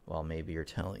 Well, maybe you're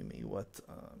telling me what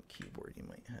keyboard you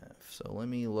might have. So let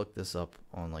me look this up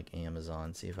on like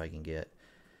Amazon, see if I can get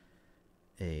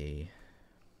a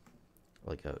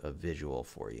visual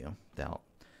for you without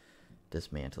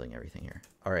dismantling everything here.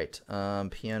 All right,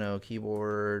 piano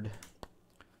keyboard.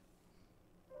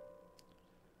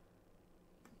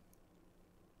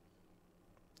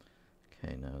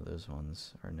 Okay, no, those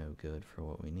ones are no good for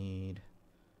what we need.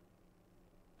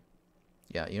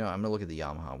 Yeah, you know, I'm going to look at the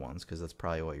Yamaha ones because that's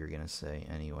probably what you're going to say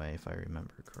anyway, if I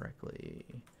remember correctly.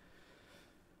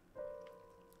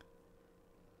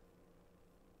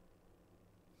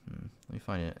 Let me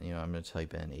find it. You know, I'm going to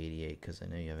type in 88 because I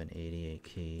know you have an 88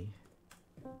 key.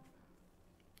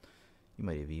 You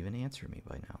might have even answered me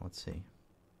by now. Let's see.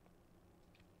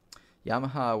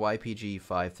 Yamaha YPG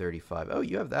 535. Oh,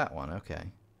 you have that one.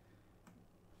 Okay.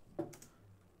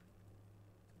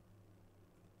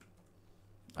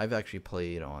 I've actually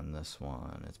played on this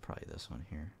one. It's probably this one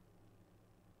here.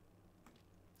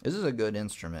 This is a good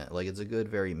instrument. Like, it's a good,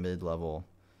 very mid-level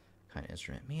kind of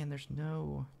instrument. Man, there's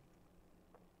no...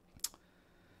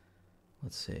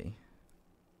 Let's see.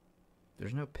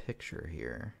 There's no picture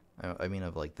here. I mean,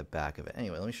 of, like, the back of it.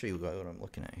 Anyway, let me show you what I'm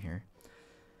looking at here.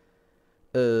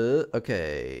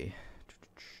 Okay.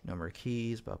 Number of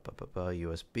keys.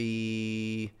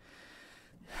 USB.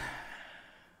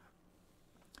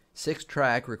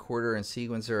 6-track recorder and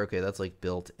sequencer. Okay, that's like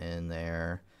built in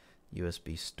there.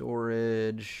 USB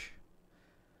storage.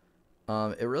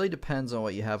 It really depends on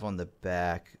what you have on the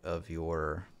back of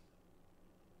your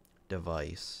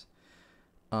device.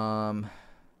 Do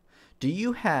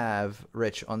you have,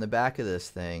 Rich, on the back of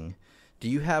this thing, do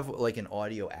you have like an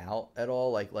audio out at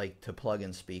all, like to plug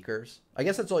in speakers? I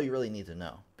guess that's all you really need to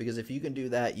know, because if you can do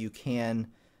that, you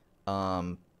can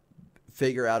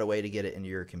figure out a way to get it into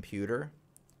your computer.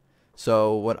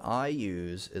 So what I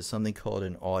use is something called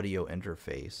an audio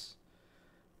interface.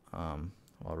 While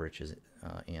Rich is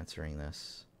answering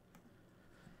this.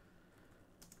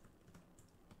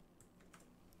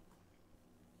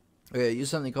 Okay, I use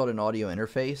something called an audio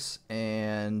interface,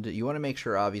 and you want to make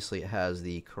sure, obviously, it has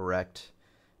the correct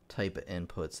type of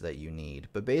inputs that you need.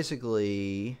 But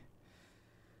basically,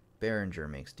 Behringer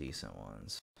makes decent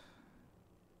ones.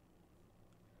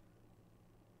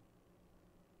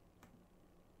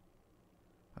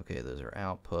 Okay, those are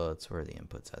outputs. Where are the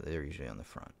inputs at? They're usually on the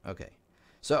front. Okay,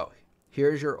 so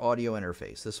here's your audio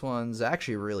interface. This one's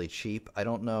actually really cheap. I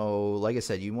don't know. Like I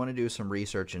said, you want to do some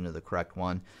research into the correct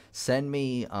one. Send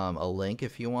me a link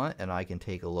if you want, and I can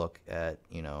take a look at,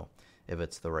 you know, if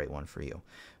it's the right one for you.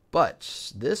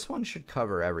 But this one should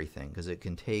cover everything because it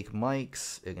can take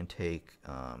mics. It can take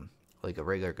like a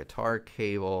regular guitar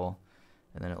cable.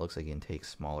 And then it looks like you can take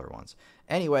smaller ones.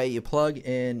 Anyway, you plug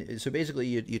in. So basically,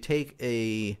 you take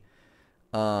the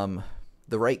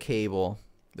right cable,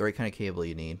 the right kind of cable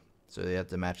you need. So you have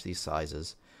to match these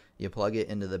sizes. You plug it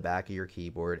into the back of your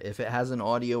keyboard. If it has an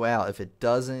audio out, if it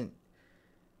doesn't,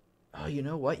 oh, you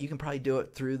know what? You can probably do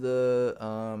it through the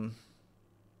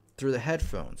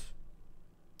headphones.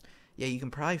 Yeah, you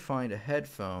can probably find a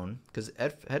headphone because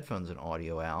headphones an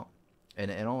audio out, and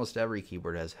almost every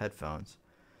keyboard has headphones.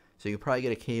 So you probably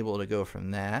get a cable to go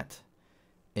from that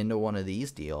into one of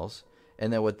these deals.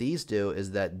 And then what these do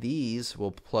is that these will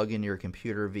plug in your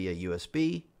computer via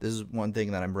USB. This is one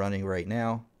thing that I'm running right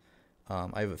now.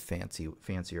 I have a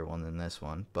fancier one than this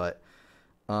one. But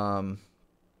and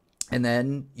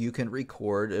then you can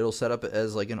record. It'll set up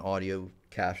as like an audio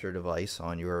capture device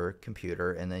on your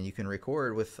computer. And then you can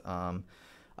record with,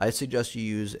 I suggest you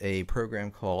use a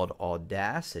program called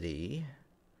Audacity.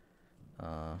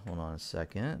 Hold on a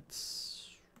second.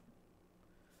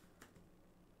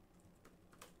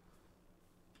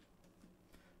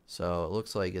 So it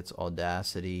looks like it's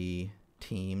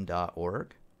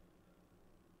audacityteam.org.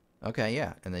 Okay,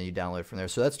 yeah, and then you download it from there.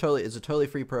 So it's a totally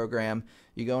free program.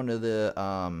 You go into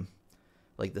the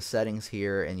like the settings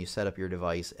here and you set up your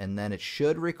device, and then it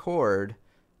should record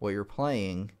what you're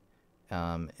playing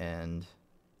and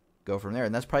go from there.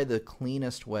 And that's probably the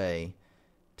cleanest way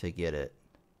to get it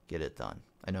done.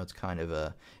 I know it's kind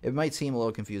of it might seem a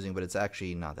little confusing, but it's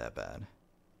actually not that bad.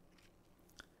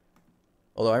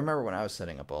 Although I remember when I was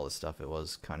setting up all this stuff, it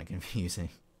was kind of confusing.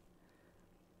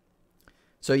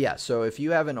 So yeah, so if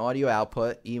you have an audio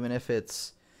output, even if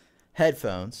it's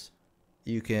headphones,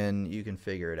 you can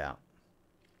figure it out.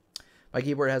 My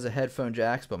keyboard has a headphone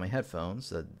jacks, but my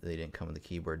headphones, they didn't come with the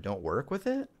keyboard, don't work with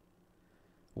it.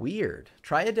 Weird.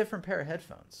 Try a different pair of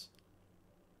headphones.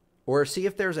 Or see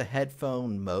if there's a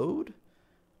headphone mode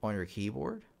on your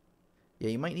keyboard. Yeah,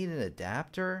 you might need an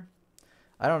adapter.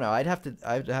 I don't know. I'd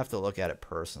have to look at it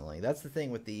personally. That's the thing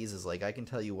with these is like I can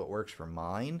tell you what works for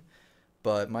mine,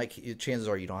 but chances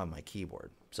are you don't have my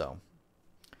keyboard. So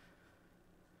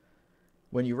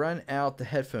when you run out the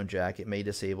headphone jack, it may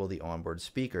disable the onboard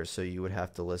speakers, so you would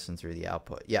have to listen through the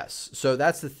output. Yes. So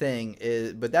that's the thing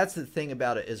but that's the thing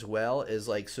about it as well is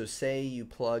like, so say you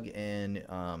plug in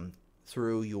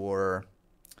through your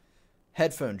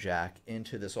headphone jack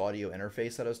into this audio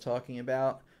interface that I was talking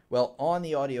about. Well, on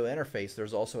the audio interface,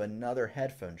 there's also another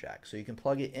headphone jack. So you can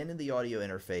plug it into the audio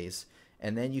interface,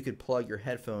 and then you could plug your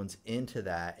headphones into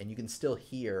that, and you can still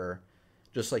hear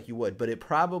just like you would. But it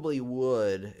probably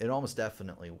would, it almost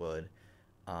definitely would,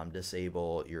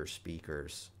 disable your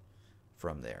speakers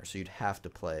from there. So you'd have to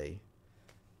play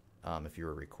if you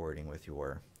were recording with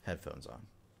your headphones on.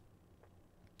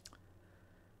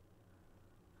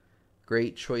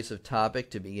 Great choice of topic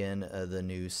to begin the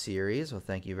new series. Well,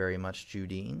 thank you very much,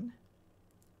 Judine.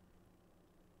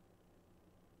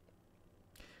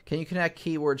 Can you connect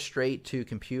keyboard straight to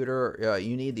computer?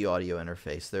 You need the audio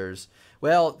interface.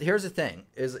 Well, here's the thing,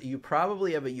 is you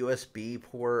probably have a USB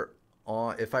port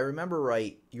on. If I remember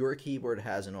right, your keyboard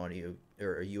has an audio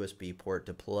or a USB port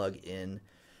to plug in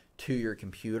to your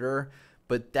computer,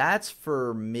 but that's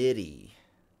for MIDI.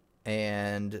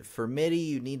 And for MIDI,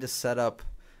 you need to set up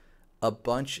a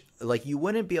bunch, like you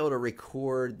wouldn't be able to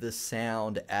record the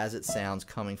sound as it sounds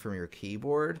coming from your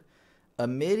keyboard. A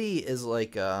MIDI is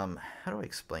like, how do I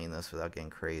explain this without getting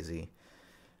crazy?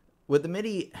 With the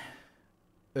MIDI,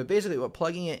 basically what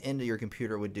plugging it into your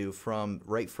computer would do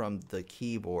right from the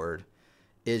keyboard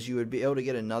is you would be able to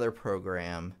get another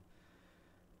program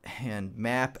and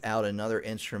map out another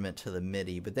instrument to the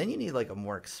MIDI, but then you need like a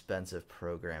more expensive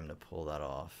program to pull that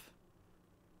off.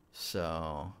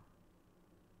 So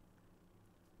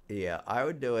yeah, I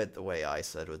would do it the way I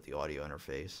said with the audio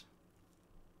interface.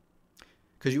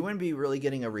 Because you wouldn't be really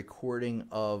getting a recording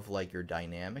of like your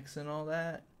dynamics and all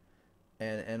that.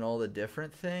 And all the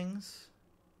different things.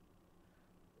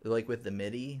 Like with the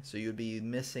MIDI. So you'd be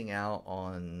missing out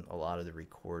on a lot of the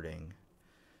recording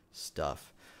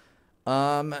stuff.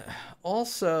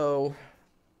 Also,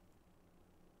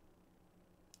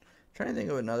 trying to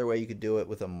think of another way you could do it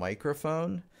with a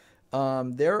microphone.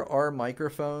 There are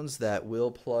microphones that will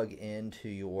plug into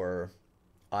your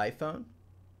iPhone.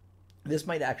 This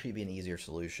might actually be an easier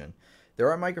solution.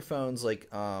 There are microphones like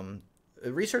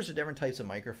research the different types of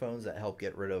microphones that help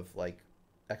get rid of like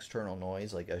external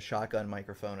noise. Like a shotgun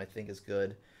microphone, I think is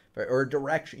good, or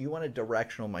you want a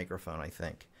directional microphone, I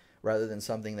think, rather than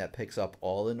something that picks up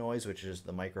all the noise, which is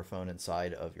the microphone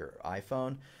inside of your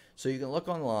iPhone. So you can look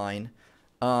online.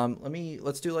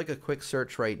 Let's do like a quick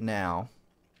search right now.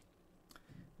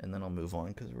 And then I'll move on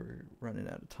because we're running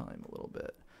out of time a little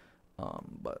bit.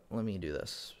 But let me do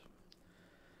this.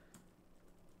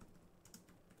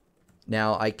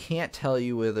 Now, I can't tell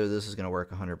you whether this is going to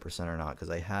work 100% or not because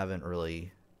I haven't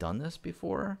really done this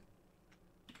before.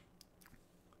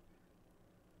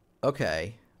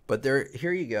 Okay, but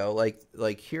here you go.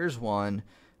 Like here's one.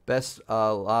 Best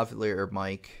lavalier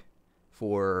mic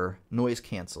for noise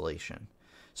cancellation.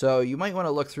 So you might want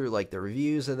to look through like the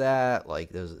reviews of that.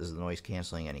 Like, is the noise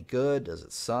canceling any good? Does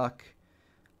it suck?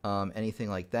 Anything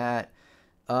like that.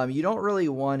 You don't really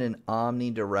want an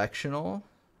omnidirectional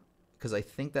because I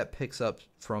think that picks up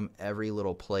from every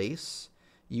little place.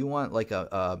 You want like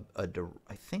I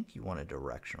think you want a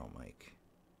directional mic.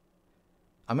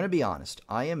 I'm going to be honest.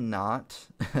 I am not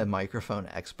a microphone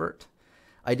expert.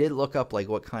 I did look up like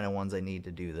what kind of ones I need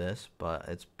to do this, but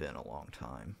it's been a long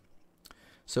time.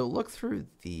 So look through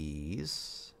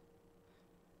these.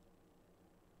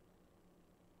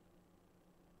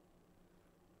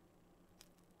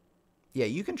 Yeah,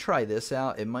 you can try this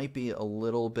out. It might be a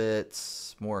little bit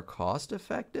more cost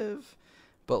effective,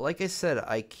 but like I said,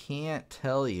 I can't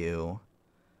tell you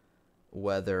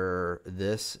whether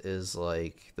this is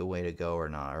like the way to go or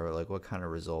not, or like what kind of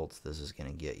results this is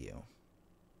going to get you.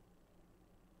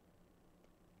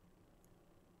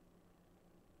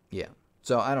 Yeah,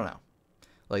 so I don't know.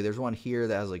 Like there's one here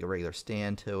that has like a regular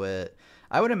stand to it.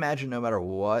 I would imagine no matter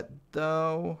what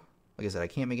though, like I said, I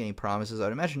can't make any promises. I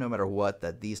would imagine no matter what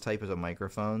that these types of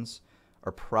microphones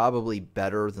are probably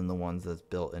better than the ones that's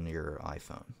built into your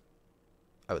iPhone.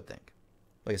 I would think.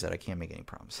 Like I said, I can't make any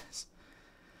promises.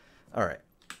 All right.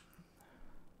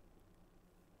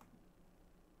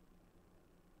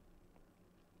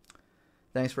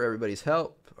 Thanks for everybody's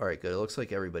help. All right, good. It looks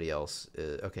like everybody else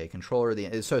is, okay,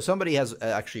 controller. So somebody has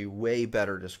actually way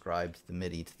better described the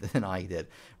MIDI than I did.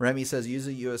 Remy says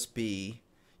using a USB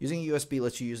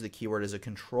lets you use the keyboard as a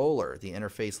controller. The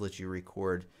interface lets you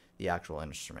record the actual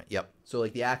instrument. Yep. So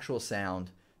like the actual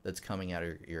sound that's coming out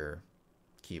of your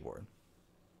keyboard.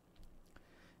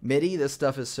 MIDI, this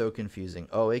stuff is so confusing.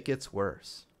 Oh, it gets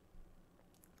worse.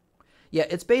 Yeah,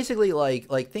 it's basically like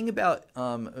think about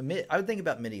I would think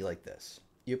about MIDI like this.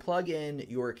 You plug in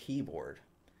your keyboard,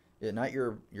 not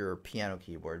your piano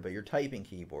keyboard, but your typing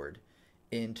keyboard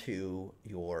into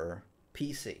your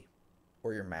PC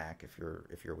or your Mac if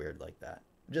you're weird like that.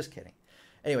 Just kidding.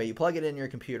 Anyway, you plug it in your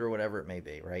computer, whatever it may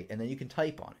be, right? And then you can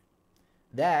type on it.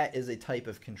 That is a type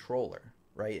of controller,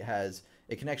 right?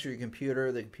 It connects to your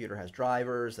computer. The computer has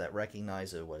drivers that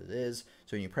recognize what it is.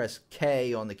 So when you press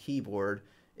K on the keyboard,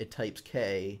 it types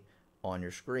K on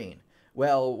your screen.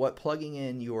 Well, what plugging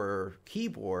in your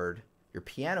keyboard, your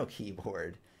piano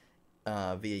keyboard,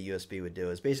 via USB would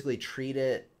do is basically treat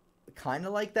it kind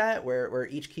of like that, where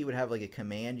each key would have like a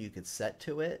command you could set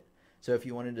to it. So if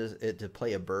you wanted it to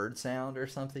play a bird sound or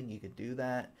something, you could do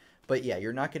that. But yeah,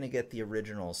 you're not going to get the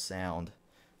original sound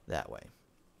that way.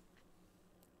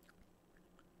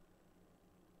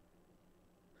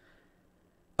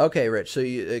 Okay, Rich. So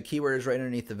the keyword is right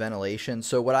underneath the ventilation.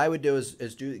 So what I would do is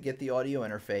get the audio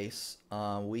interface.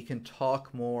 We can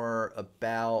talk more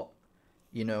about,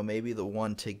 maybe the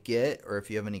one to get, or if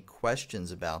you have any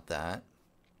questions about that,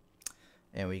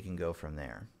 and we can go from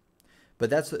there. But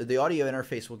the audio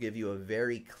interface will give you a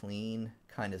very clean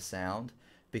kind of sound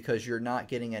because you're not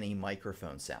getting any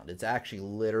microphone sound. It's actually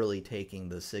literally taking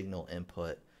the signal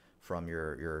input from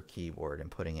your keyboard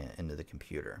and putting it into the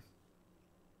computer.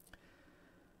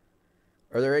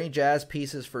 Are there any jazz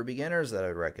pieces for beginners that I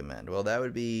would recommend? Well, that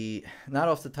would be not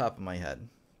off the top of my head,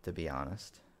 to be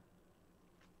honest.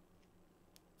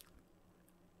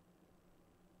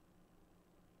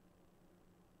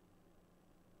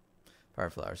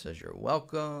 Fireflower says you're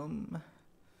welcome.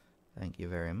 Thank you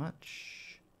very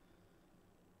much.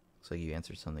 Looks like you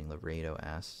answered something Laredo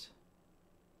asked.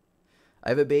 I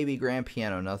have a baby grand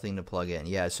piano, nothing to plug in.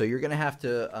 Yeah, so you're going to have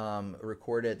to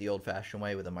record it the old-fashioned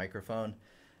way with a microphone.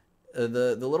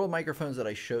 The little microphones that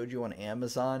I showed you on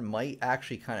Amazon might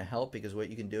actually kind of help because what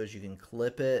you can do is you can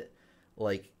clip it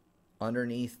like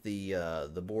underneath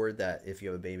the board that if you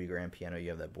have a baby grand piano, you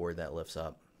have that board that lifts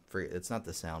up. It's not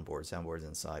the soundboard. Soundboard's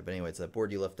inside. But anyway, it's that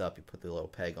board you lift up. You put the little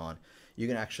peg on. You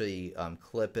can actually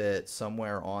clip it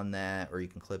somewhere on that, or you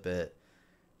can clip it.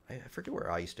 I forget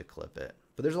where I used to clip it.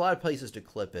 But there's a lot of places to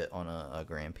clip it on a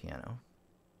grand piano.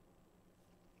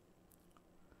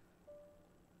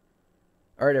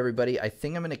 All right, everybody. I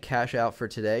think I'm going to cash out for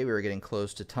today. We were getting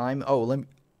close to time. Oh,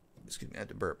 excuse me. I had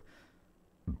to burp.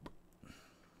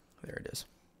 There it is.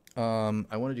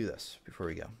 I want to do this before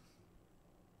we go.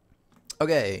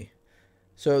 Okay,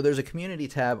 so there's a community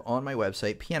tab on my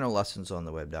website,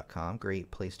 pianolessonsontheweb.com.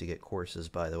 Great place to get courses,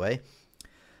 by the way.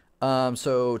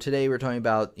 So today we're talking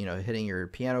about, hitting your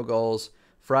piano goals.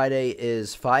 Friday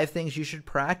is 5 things you should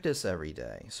practice every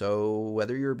day. So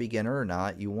whether you're a beginner or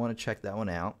not, you want to check that one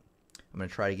out. I'm going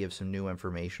to try to give some new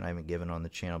information I haven't given on the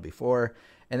channel before.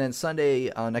 And then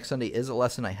Sunday, next Sunday is a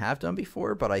lesson I have done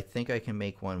before, but I think I can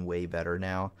make one way better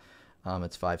now.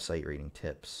 It's 5 sight reading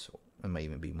tips. It might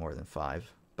even be more than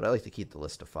 5, but I like to keep the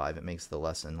list of 5. It makes the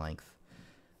lesson length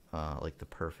like the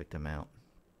perfect amount.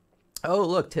 Oh,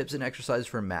 look, tips and exercises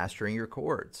for mastering your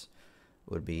chords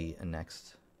would be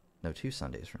next. No, 2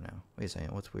 Sundays from now. Wait a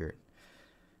second, what's weird?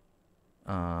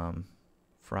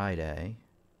 Friday,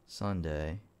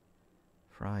 Sunday,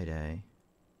 Friday.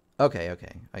 Okay,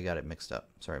 I got it mixed up.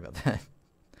 Sorry about that.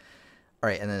 All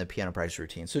right, and then the piano practice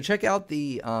routine. So check out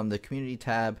the community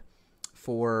tab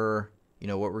for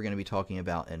what we're going to be talking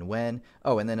about and when.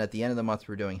 Oh, and then at the end of the month,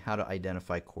 we're doing how to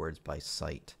identify chords by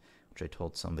sight, which I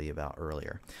told somebody about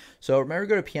earlier. So remember,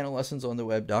 go to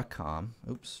pianolessonsontheweb.com.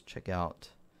 Oops, check out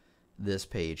this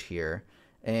page here.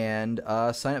 And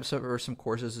sign up for some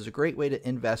courses. Is a great way to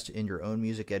invest in your own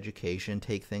music education,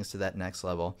 take things to that next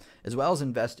level, as well as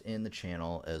invest in the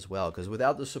channel as well. Because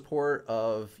without the support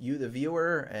of you, the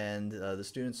viewer, and the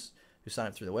students who sign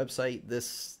up through the website,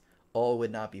 this all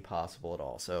would not be possible at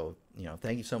all. So,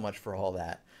 thank you so much for all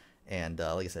that. And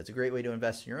like I said, it's a great way to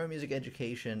invest in your own music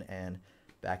education and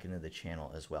back into the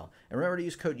channel as well. And remember to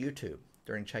use code YouTube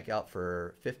during checkout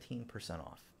for 15%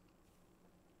 off.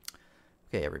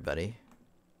 Okay, everybody.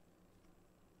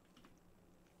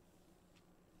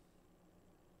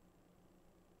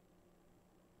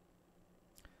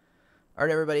 All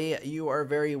right, everybody, you are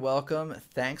very welcome.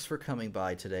 Thanks for coming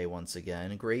by today once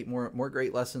again. More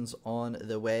great lessons on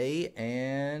the way.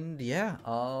 And yeah,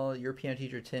 your piano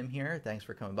teacher, Tim, here. Thanks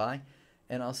for coming by.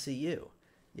 And I'll see you,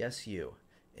 yes, you,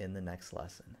 in the next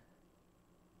lesson.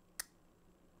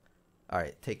 All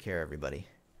right, take care, everybody.